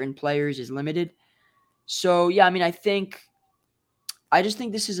acquire certain players is limited. So, yeah, I mean, I just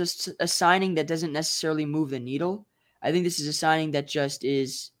think this is a signing that doesn't necessarily move the needle. I think this is a signing that just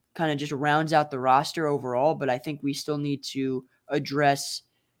rounds out the roster overall, but I think we still need to address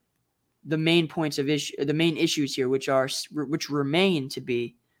the main the main issues here, which remain to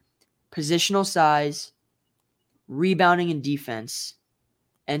be positional size, rebounding, and defense.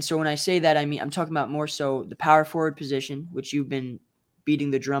 And so when I say that, I mean, I'm talking about more so the power forward position, which you've been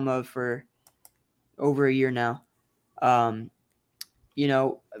beating the drum of for over a year now. A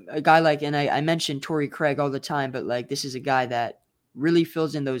guy like, and I mentioned Torrey Craig all the time, but like, this is a guy that really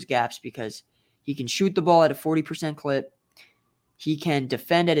fills in those gaps because he can shoot the ball at a 40% clip. He can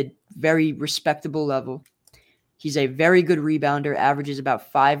defend at a very respectable level. He's a very good rebounder, averages about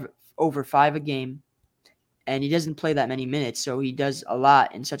over 5 a game. And he doesn't play that many minutes, so he does a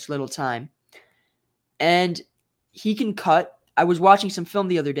lot in such little time. And he can cut. I was watching some film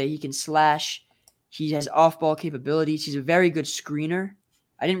the other day. He can slash. He has off-ball capabilities. He's a very good screener.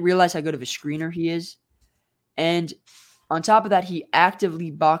 I didn't realize how good of a screener he is. And on top of that, he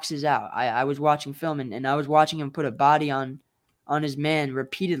actively boxes out. I was watching film, and I was watching him put a body on his man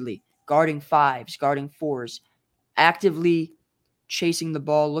repeatedly, guarding 5s, guarding 4s, actively chasing the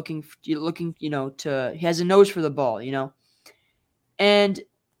ball, looking, he has a nose for the ball, and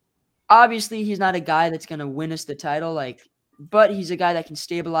obviously he's not a guy that's going to win us the title, but he's a guy that can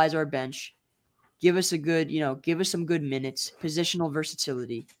stabilize our bench, give us some good minutes, positional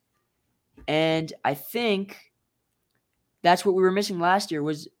versatility. And I think that's what we were missing last year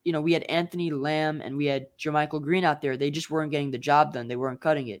was, we had Anthony Lamb and we had Jermichael Green out there. They just weren't getting the job done. They weren't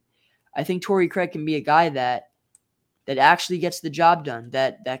cutting it. I think Torrey Craig can be a guy that actually gets the job done,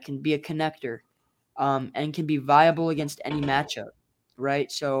 that can be a connector, and can be viable against any matchup, right?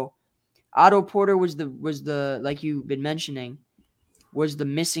 So Otto Porter was the like you've been mentioning, was the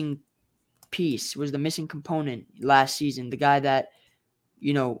missing piece, was the missing component last season, the guy that,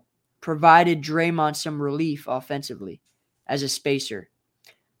 provided Draymond some relief offensively as a spacer.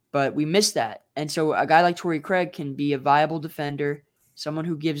 But we missed that. And so a guy like Torrey Craig can be a viable defender, someone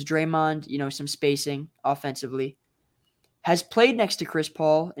who gives Draymond, some spacing offensively. Has played next to Chris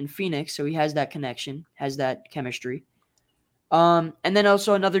Paul in Phoenix, so he has that connection, has that chemistry. And then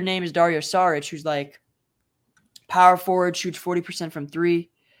also another name is Dario Saric, who's like power forward, shoots 40% from 3,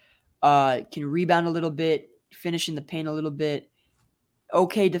 can rebound a little bit, finish in the paint a little bit,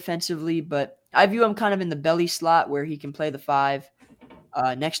 okay defensively, but I view him kind of in the belly slot where he can play the 5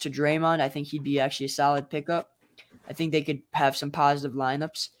 next to Draymond. I think he'd be actually a solid pickup. I think they could have some positive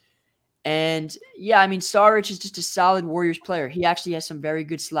lineups. And yeah, I mean, Saric is just a solid Warriors player. He actually has some very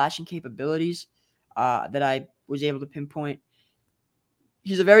good slashing capabilities that I was able to pinpoint.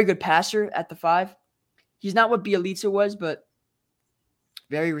 He's a very good passer at the 5. He's not what Bjelica was, but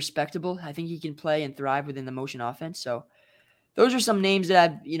very respectable. I think he can play and thrive within the motion offense. So those are some names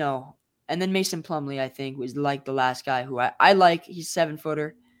that I've, and then Mason Plumlee, I think, was like the last guy who I like. He's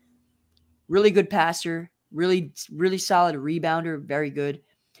 7-footer, really good passer, really, really solid rebounder, very good.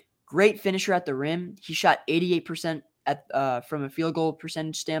 Great finisher at the rim. He shot 88% from a field goal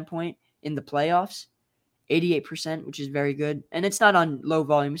percentage standpoint in the playoffs. 88%, which is very good. And it's not on low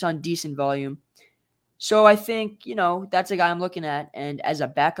volume. It's on decent volume. So I think, that's a guy I'm looking at. And as a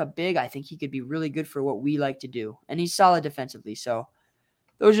backup big, I think he could be really good for what we like to do. And he's solid defensively. So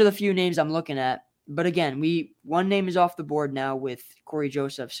those are the few names I'm looking at. But again, one name is off the board now with Corey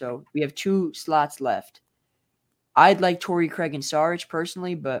Joseph. So we have 2 slots left. I'd like Torrey Craig and Saric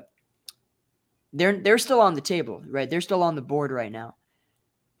personally, but they're still on the table, right? They're still on the board right now.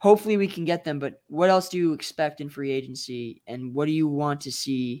 Hopefully we can get them, but what else do you expect in free agency, and what do you want to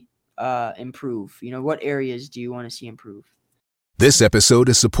see improve? What areas do you want to see improve? This episode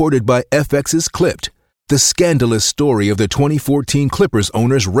is supported by FX's Clipped, the scandalous story of the 2014 Clippers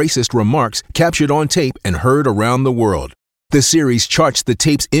owner's racist remarks captured on tape and heard around the world. The series charts the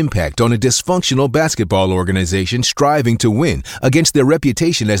tape's impact on a dysfunctional basketball organization striving to win against their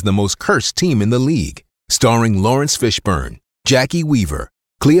reputation as the most cursed team in the league. Starring Lawrence Fishburne, Jackie Weaver,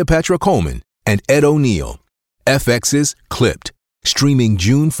 Cleopatra Coleman, and Ed O'Neill. FX's Clipped, streaming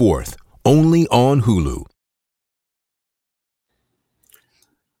June 4th, only on Hulu.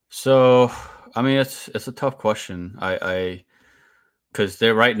 So, I mean, it's a tough question. Because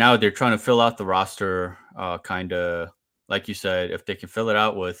right now they're trying to fill out the roster, kind of. Like you said, if they can fill it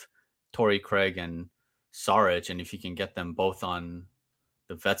out with Torrey Craig and Saric, and if you can get them both on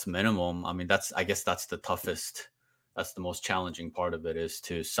the vets minimum, I mean, I guess that's the toughest. That's the most challenging part of it, is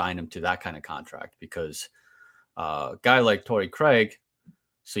to sign him to that kind of contract, because a guy like Torrey Craig,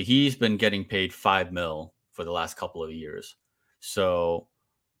 So he's been getting paid $5 million for the last couple of years. So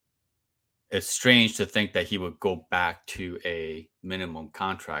it's strange to think that he would go back to a minimum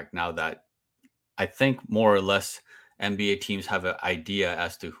contract now that I think more or less NBA teams have an idea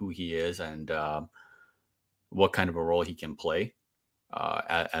as to who he is and what kind of a role he can play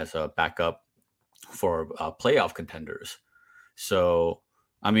as a backup for playoff contenders. So,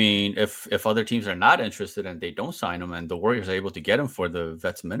 I mean, if other teams are not interested and they don't sign him and the Warriors are able to get him for the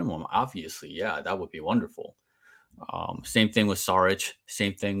vets minimum, obviously, yeah, that would be wonderful. Same thing with Saric.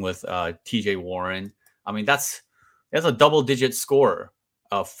 Same thing with TJ Warren. I mean, that's a double-digit scorer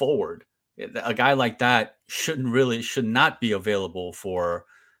forward. A guy like that should not be available for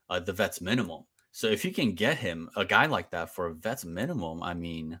the vets minimum. So if you can get him, a guy like that for a vets minimum, I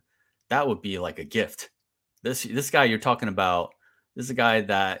mean, that would be like a gift. This guy you're talking about, this is a guy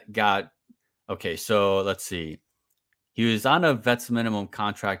that got, okay, so let's see. He was on a vets minimum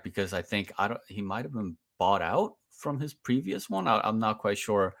contract because I think he might have been bought out from his previous one. I'm not quite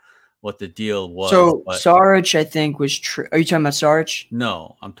sure what the deal was. So Saric, I think, was true. Are you talking about Saric?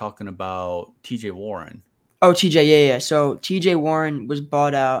 No, I'm talking about TJ Warren. Oh, TJ, yeah. So TJ Warren was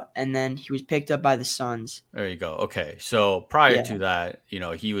bought out, and then he was picked up by the Suns. There you go. Okay, so prior to that,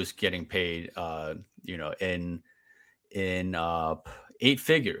 he was getting paid, in 8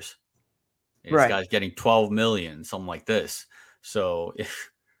 figures. This guy's getting $12 million, something like this. So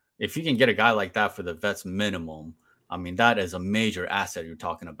if you can get a guy like that for the vets minimum, I mean, that is a major asset you're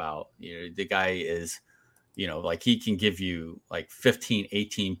talking about. The guy is, like he can give you like 15,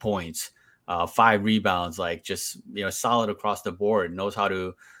 18 points, 5 rebounds, like just, solid across the board, knows how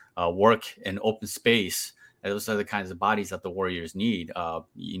to work in open space. And those are the kinds of bodies that the Warriors need.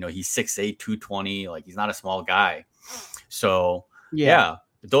 He's 6'8", 220, like he's not a small guy. So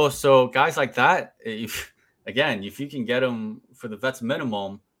so guys like that, if you can get them for the vets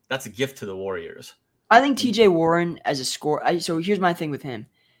minimum, that's a gift to the Warriors. I think TJ Warren as a scorer. So here's my thing with him.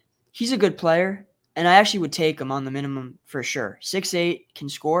 He's a good player, and I actually would take him on the minimum for sure. 6'8", can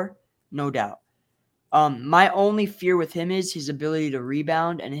score, no doubt. My only fear with him is his ability to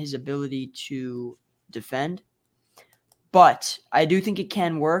rebound and his ability to defend. But I do think it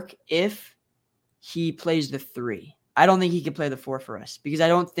can work if he plays the 3. I don't think he can play the 4 for us because I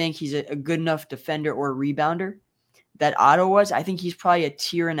don't think he's a good enough defender or rebounder that Otto was. I think he's probably a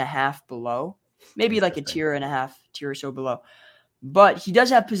tier and a half below. Maybe like a tier and a half, tier or so below. But he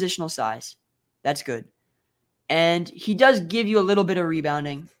does have positional size. That's good. And he does give you a little bit of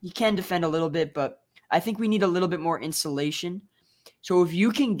rebounding. He can defend a little bit, but I think we need a little bit more insulation. So if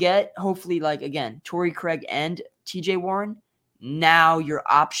you can get, hopefully, like, again, Torrey Craig and TJ Warren, now your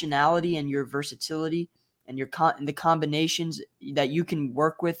optionality and your versatility and the combinations that you can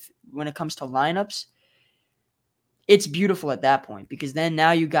work with when it comes to lineups, it's beautiful at that point because then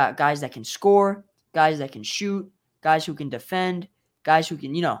now you got guys that can score, guys that can shoot, guys who can defend, guys who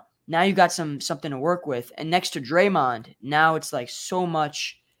can, now you got something to work with. And next to Draymond, now it's like so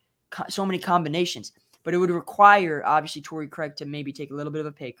many combinations. But it would require, obviously, Torrey Craig to maybe take a little bit of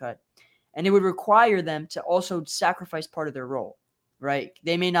a pay cut. And it would require them to also sacrifice part of their role, right?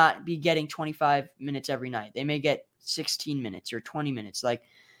 They may not be getting 25 minutes every night. They may get 16 minutes or 20 minutes. Like,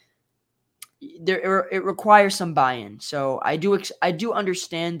 it requires some buy-in. So I do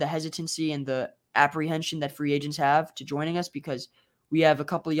understand the hesitancy and the apprehension that free agents have to joining us because we have a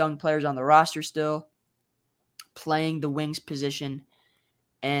couple of young players on the roster still playing the wings position.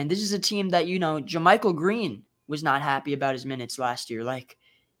 And this is a team that, JaMychal Green was not happy about his minutes last year.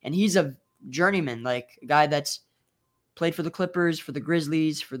 And he's a journeyman, a guy that's played for the Clippers, for the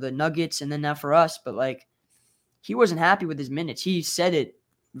Grizzlies, for the Nuggets, and then now for us. But, he wasn't happy with his minutes. He said it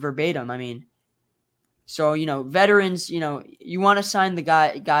verbatim. I mean, so, veterans, you want to sign the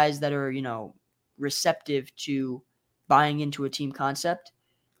guys that are, receptive to buying into a team concept.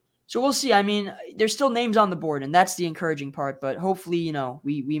 So we'll see. I mean, there's still names on the board, and that's the encouraging part. But hopefully,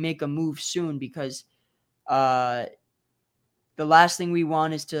 we make a move soon because the last thing we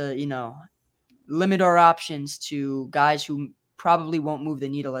want is to, limit our options to guys who probably won't move the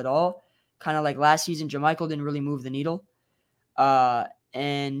needle at all. Kind of like last season, JaMychal didn't really move the needle.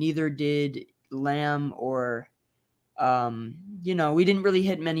 And neither did Lamb or, we didn't really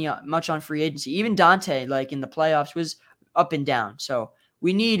hit much on free agency. Even Dante, in the playoffs, was up and down. So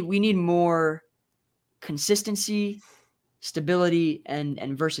we need more consistency, stability,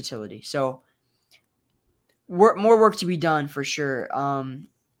 and versatility. So more work to be done for sure.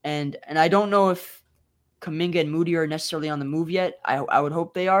 And I don't know if Kuminga and Moody are necessarily on the move yet. I would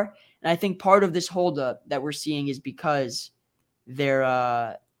hope they are. And I think part of this holdup that we're seeing is because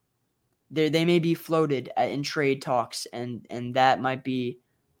they may be floated in trade talks, and that might be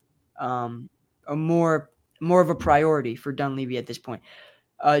a more of a priority for Dunleavy at this point.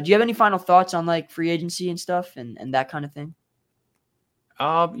 Do you have any final thoughts on like free agency and stuff and that kind of thing?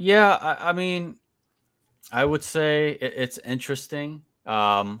 Yeah, I mean, I would say it's interesting.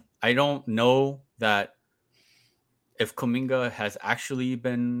 I don't know that if Kuminga has actually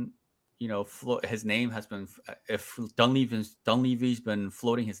been, his name has been, if Dunleavy's been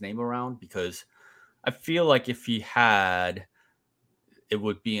floating his name around, because I feel like if he had, it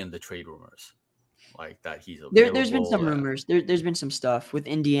would be in the trade rumors, like that he's available. There's been some rumors. There's been some stuff with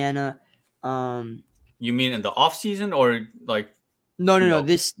Indiana. You mean in the offseason or like? No.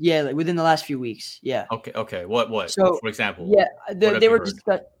 Like within the last few weeks. Yeah. Okay. What? So, for example, yeah,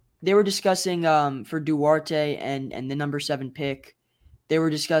 they were discussing for Duarte and the number 7 pick. They were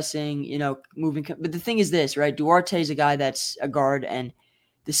discussing, moving. But the thing is this, right? Duarte is a guy that's a guard, and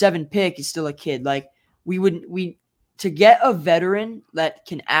the 7 pick is still a kid. Like to get a veteran that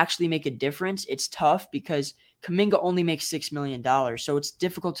can actually make a difference, it's tough because Kuminga only makes $6 million. So it's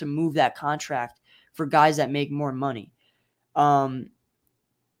difficult to move that contract for guys that make more money.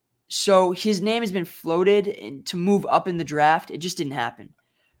 So his name has been floated to move up in the draft. It just didn't happen.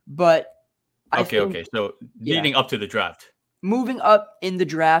 But okay. So leading up to the draft. Moving up in the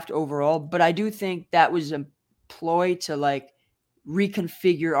draft overall, but I do think that was a ploy to like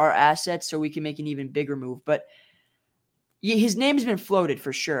reconfigure our assets so we can make an even bigger move. But his name has been floated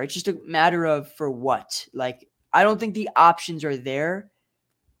for sure. It's just a matter of for what. Like, I don't think the options are there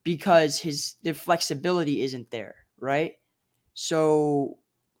because the flexibility isn't there, right? So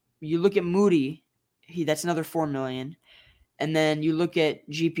you look at Moody, that's another $4 million. And then you look at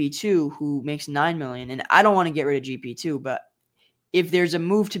GP2, who makes $9 million. And I don't want to get rid of GP2, but if there's a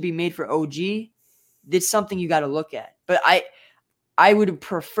move to be made for OG, it's something you got to look at. But I would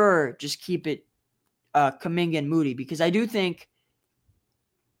prefer just keep it Kuminga and Moody, because I do think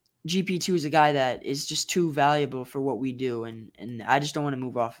GP2 is a guy that is just too valuable for what we do, and I just don't want to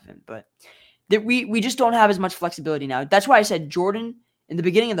move off of him. But we just don't have as much flexibility now. That's why I said Jordan in the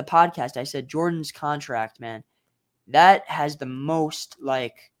beginning of the podcast. I said Jordan's contract, man, that has the most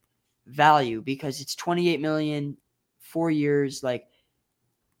like value because it's $28 million, 4 years. Like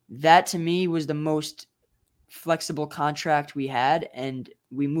that to me was the most flexible contract we had, and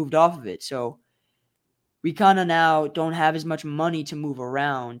we moved off of it. So we kind of now don't have as much money to move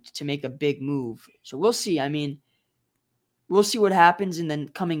around to make a big move. So we'll see. I mean, we'll see what happens in the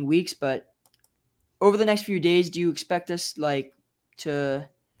coming weeks, but over the next few days, do you expect us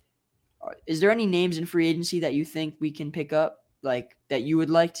is there any names in free agency that you think we can pick up, like that you would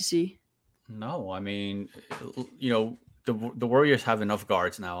like to see? No, I mean, the Warriors have enough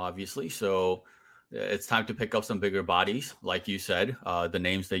guards now, obviously. So it's time to pick up some bigger bodies. Like you said, the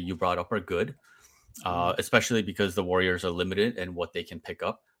names that you brought up are good. Especially because the Warriors are limited in what they can pick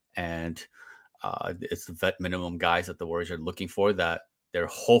up. And it's the vet minimum guys that the Warriors are looking for that they're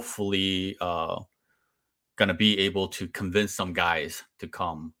hopefully going to be able to convince some guys to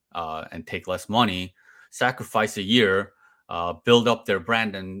come and take less money, sacrifice a year, build up their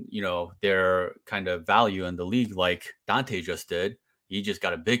brand and, their kind of value in the league like Dante just did. He just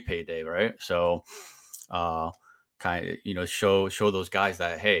got a big payday, right? So show those guys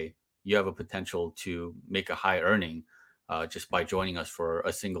that, hey, you have a potential to make a high earning just by joining us for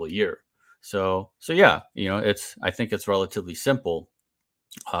a single year. So yeah, I think it's relatively simple.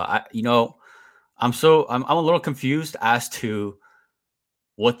 I'm a little confused as to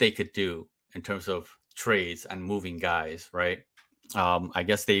what they could do in terms of trades and moving guys, right? I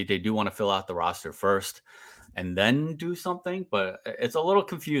guess they do want to fill out the roster first and then do something, but it's a little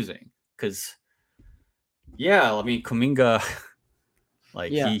confusing because, yeah, I mean, Kuminga,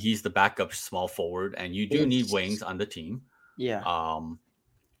 he's the backup small forward, and you do need wings on the team. Yeah.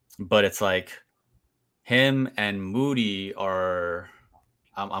 But it's like him and Moody are,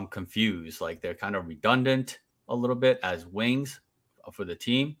 I'm confused. Like they're kind of redundant a little bit as wings for the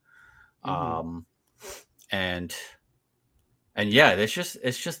team. Mm-hmm. And yeah, it's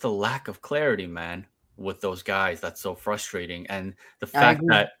just a lack of clarity, man, with those guys. That's so frustrating. And the fact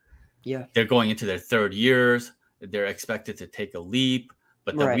that they're going into their third years, they're expected to take a leap,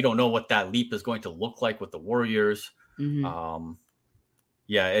 but then we don't know what that leap is going to look like with the Warriors. Mm-hmm.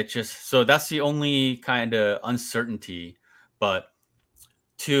 It's just, so that's the only kind of uncertainty. But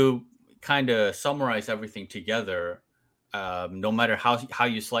to kind of summarize everything together, no matter how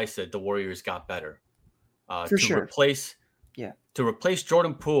you slice it, the Warriors got better. To replace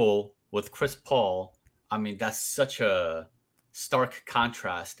Jordan Poole with Chris Paul, I mean, that's such a stark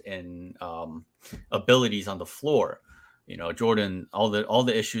contrast in abilities on the floor. Jordan, all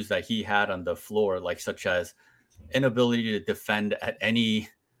the issues that he had on the floor, like such as inability to defend at any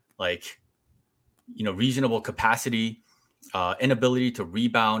like, reasonable capacity, inability to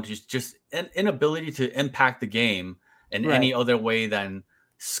rebound, just an inability to impact the game in any other way than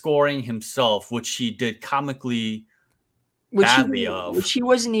scoring himself, which he did comically badly of. Which he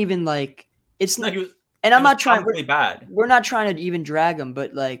wasn't even like. It's not. And I'm not trying. We're not trying to even drag him,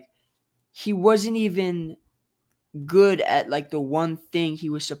 but like, he wasn't even good at like the one thing he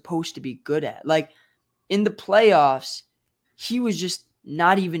was supposed to be good at. Like in the playoffs, he was just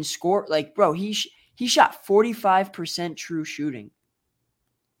not even score. Like, bro, he shot 45% true shooting.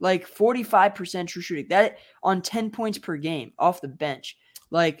 Like 45% true shooting. That on 10 points per game off the bench.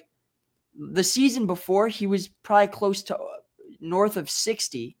 Like the season before, he was probably close to north of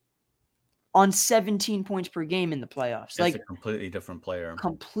 60 on 17 points per game in the playoffs. Like a completely different player.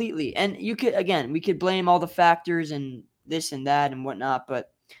 Completely. And we could blame all the factors and this and that and whatnot,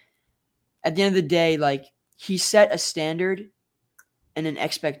 but at the end of the day, like he set a standard and an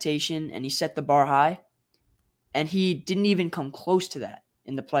expectation and he set the bar high and he didn't even come close to that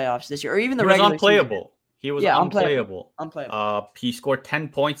in the playoffs this year or even the regular season. He was unplayable. Unplayable. He scored 10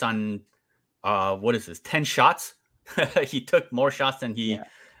 points on 10 shots. He took more shots than he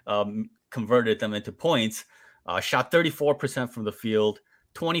converted them into points, shot 34% from the field,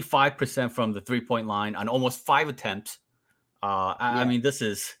 25% from the 3-point line on almost 5 attempts. I mean, this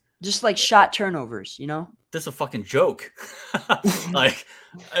is just like shot turnovers, This is a fucking joke. Like,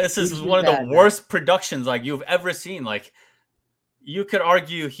 this is one of the worst productions like you've ever seen. Like, you could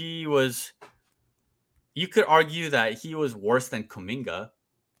argue that he was worse than Kuminga,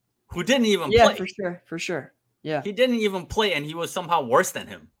 who didn't even play. Yeah, for sure. Yeah, he didn't even play, and he was somehow worse than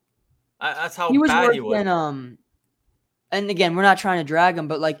him. That's how he was bad worse he was. Than, and again, we're not trying to drag him,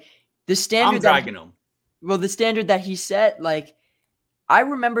 but like the standard. I'm dragging him. Well, the standard that he set, like I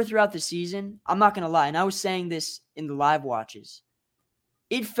remember throughout the season, I'm not gonna lie, and I was saying this in the live watches.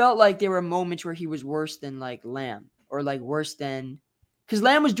 It felt like there were moments where he was worse than like Lamb, or like worse than, because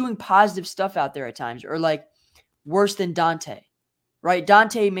Lamb was doing positive stuff out there at times, or like worse than Dante, right?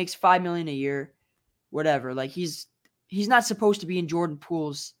 Dante makes $5 million a year. Whatever, like he's not supposed to be in Jordan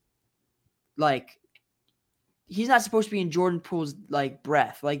Poole's like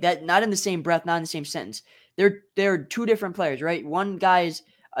breath like that, not in the same breath, not in the same sentence. They're two different players, right? One guy is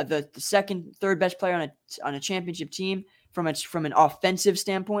the second, third best player on a championship team from an offensive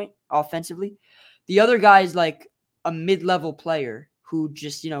standpoint, offensively. The other guy is like a mid-level player who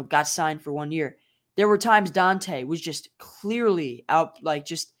just got signed for 1 year. There were times Dante was just clearly out, like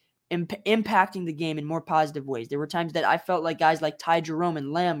just impacting the game in more positive ways. There were times that I felt like guys like Ty Jerome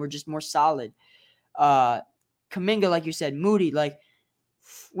and Lamb were just more solid. Kuminga, like you said, Moody. Like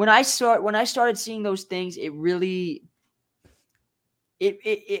when I started seeing those things, it really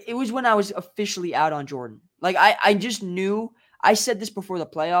it was when I was officially out on Jordan. Like I just knew. I said this before the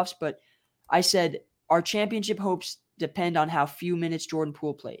playoffs, but I said our championship hopes depend on how few minutes Jordan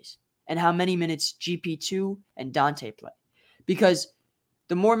Poole plays and how many minutes GP2 and Dante play, because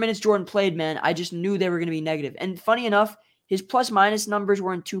the more minutes Jordan played, man, I just knew they were going to be negative. And funny enough, his plus-minus numbers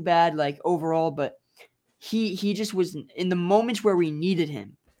weren't too bad, like overall, but he just was in the moments where we needed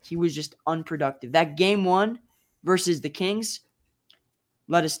him. He was just unproductive. That game 1 versus the Kings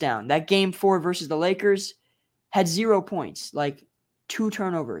let us down. That game 4 versus the Lakers had 0 points, like 2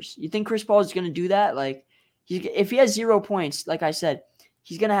 turnovers. You think Chris Paul is going to do that? Like, if he has 0 points, like I said,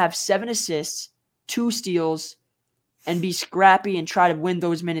 he's going to have 7 assists, 2 steals, and be scrappy and try to win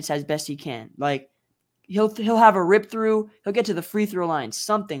those minutes as best he can. Like he'll have a rip through, he'll get to the free throw line,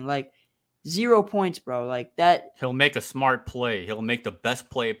 something. Like 0 points, bro. Like that. He'll make a smart play. He'll make the best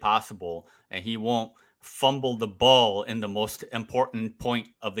play possible, and he won't fumble the ball in the most important point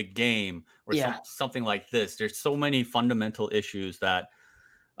of the game or something like this. There's so many fundamental issues that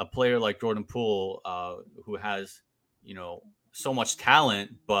a player like Jordan Poole, who has, so much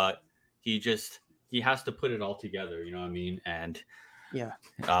talent, but he has to put it all together, you know what I mean? And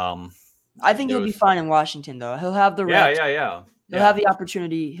I think he'll be fine in Washington, though. He'll have the reps. Yeah. He'll have the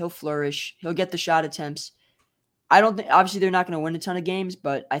opportunity. He'll flourish. He'll get the shot attempts. I don't think, obviously, they're not going to win a ton of games,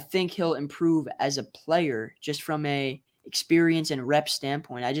 but I think he'll improve as a player just from a experience and rep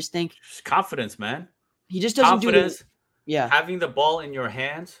standpoint. I just think just confidence, man. He just doesn't do it. Yeah, having the ball in your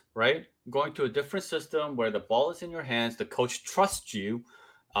hands, right? Going to a different system where the ball is in your hands, the coach trusts you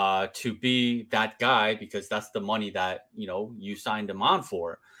to be that guy because that's the money that you signed him on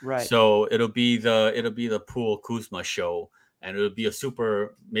for. Right. So it'll be the Poole Kuzma show, and it'll be a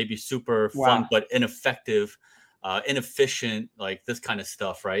super fun but ineffective, inefficient, like this kind of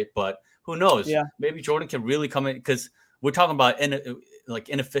stuff, right? But who knows? Yeah. Maybe Jordan can really come in, because we're talking about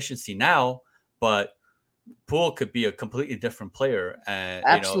inefficiency now, but Poole could be a completely different player, and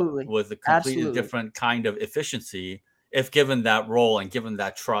Absolutely. with a completely Absolutely. different kind of efficiency if given that role and given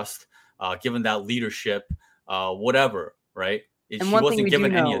that trust, given that leadership, whatever, right? He wasn't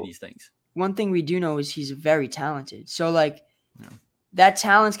given any of these things. One thing we do know is he's very talented. So like that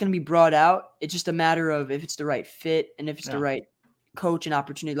talent's going to be brought out. It's just a matter of if it's the right fit and if it's the right coach and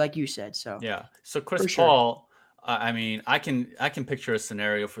opportunity, like you said. So yeah. So Chris Paul, I mean, I can picture a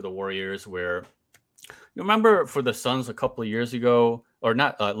scenario for the Warriors where, you remember for the Suns a couple of years ago, or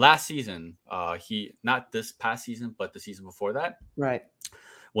not last season, not this past season, but the season before that, right,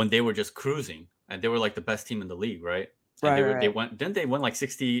 when they were just cruising and they were like the best team in the league, right? And they win like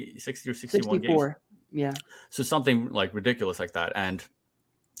 60 or 61 64 games? Yeah. So something like ridiculous like that. And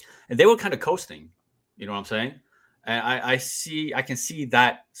they were kind of coasting, you know what I'm saying? And I can see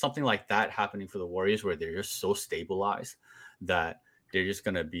that something like that happening for the Warriors, where they're just so stabilized that they're just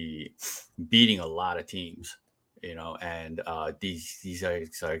going to be beating a lot of teams, and these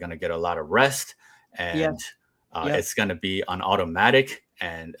guys are going to get a lot of rest, and it's going to be on automatic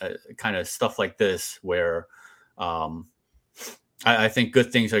and kind of stuff like this where I think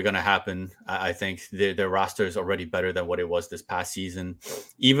good things are going to happen. I think their roster is already better than what it was this past season.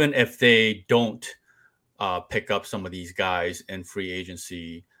 Even if they don't pick up some of these guys in free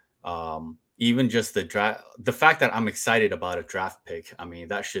agency, even just the draft, the fact that I'm excited about a draft pick, I mean,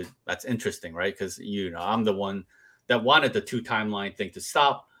 that's interesting, right? Because, I'm the one that wanted the 2 timeline thing to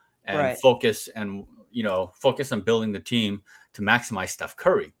stop and focus on building the team to maximize Steph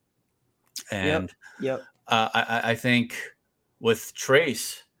Curry. And I think with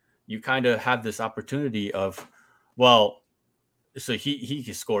Trace, you kind of have this opportunity of, so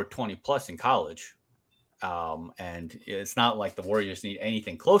he scored 20 plus in college. And it's not like the Warriors need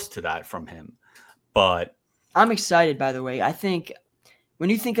anything close to that from him, but I'm excited, by the way. I think when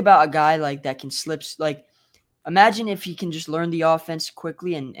you think about a guy like that can slip, like imagine if he can just learn the offense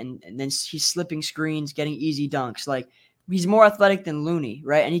quickly and then he's slipping screens, getting easy dunks. Like he's more athletic than Looney,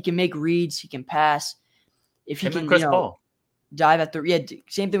 right? And he can make reads, he can pass. If he can, Paul. Dive at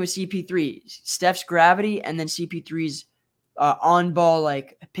same thing with CP3. Steph's gravity and then CP3's on ball,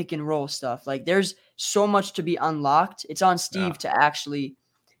 like pick and roll stuff. Like there's so much to be unlocked. It's on Steve to actually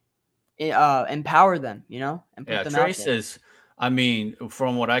empower them, and put them Trace out there. is, I mean,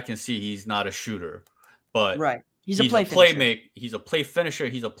 from what I can see, he's not a shooter, but he's a playmaker. He's a play finisher.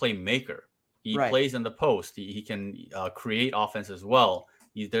 He's a playmaker. He plays in the post. He can create offense as well.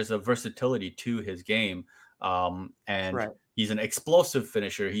 There's a versatility to his game, and he's an explosive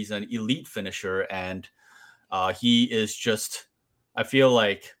finisher. He's an elite finisher, and he is just, I feel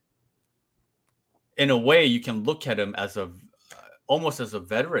like, in a way, you can look at him as almost as a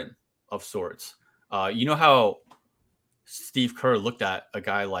veteran of sorts. You know how Steve Kerr looked at a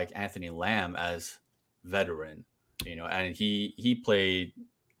guy like Anthony Lamb as veteran, and he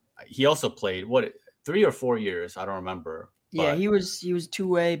also played 3 or 4 years, I don't remember. Yeah, he was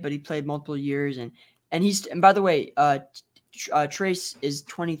two-way, but he played multiple years, and by the way, Trace is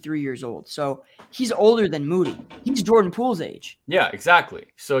 23 years old, so he's older than Moody. He's Jordan Poole's age. Yeah, exactly.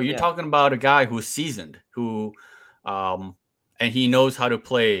 So you're talking about a guy who's seasoned, who, and he knows how to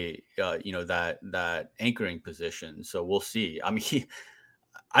play, that anchoring position. So we'll see. I mean,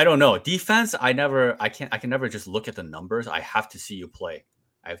 I don't know. Defense, I can never just look at the numbers. I have to see you play.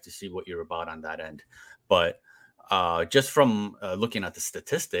 I have to see what you're about on that end. But just from looking at the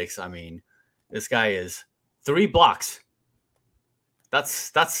statistics, I mean, this guy is 3 blocks.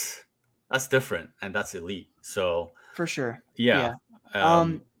 That's different, and that's elite. So for sure. Yeah.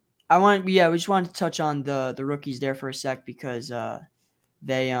 We just wanted to touch on the rookies there for a sec because we're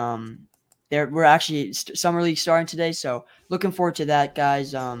actually summer league starting today, so looking forward to that,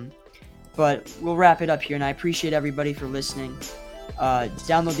 guys. But we'll wrap it up here, and I appreciate everybody for listening.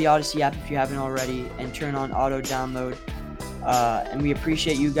 Download the Odyssey app if you haven't already, and turn on auto download. And we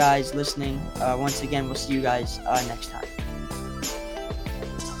appreciate you guys listening. Once again, we'll see you guys next time.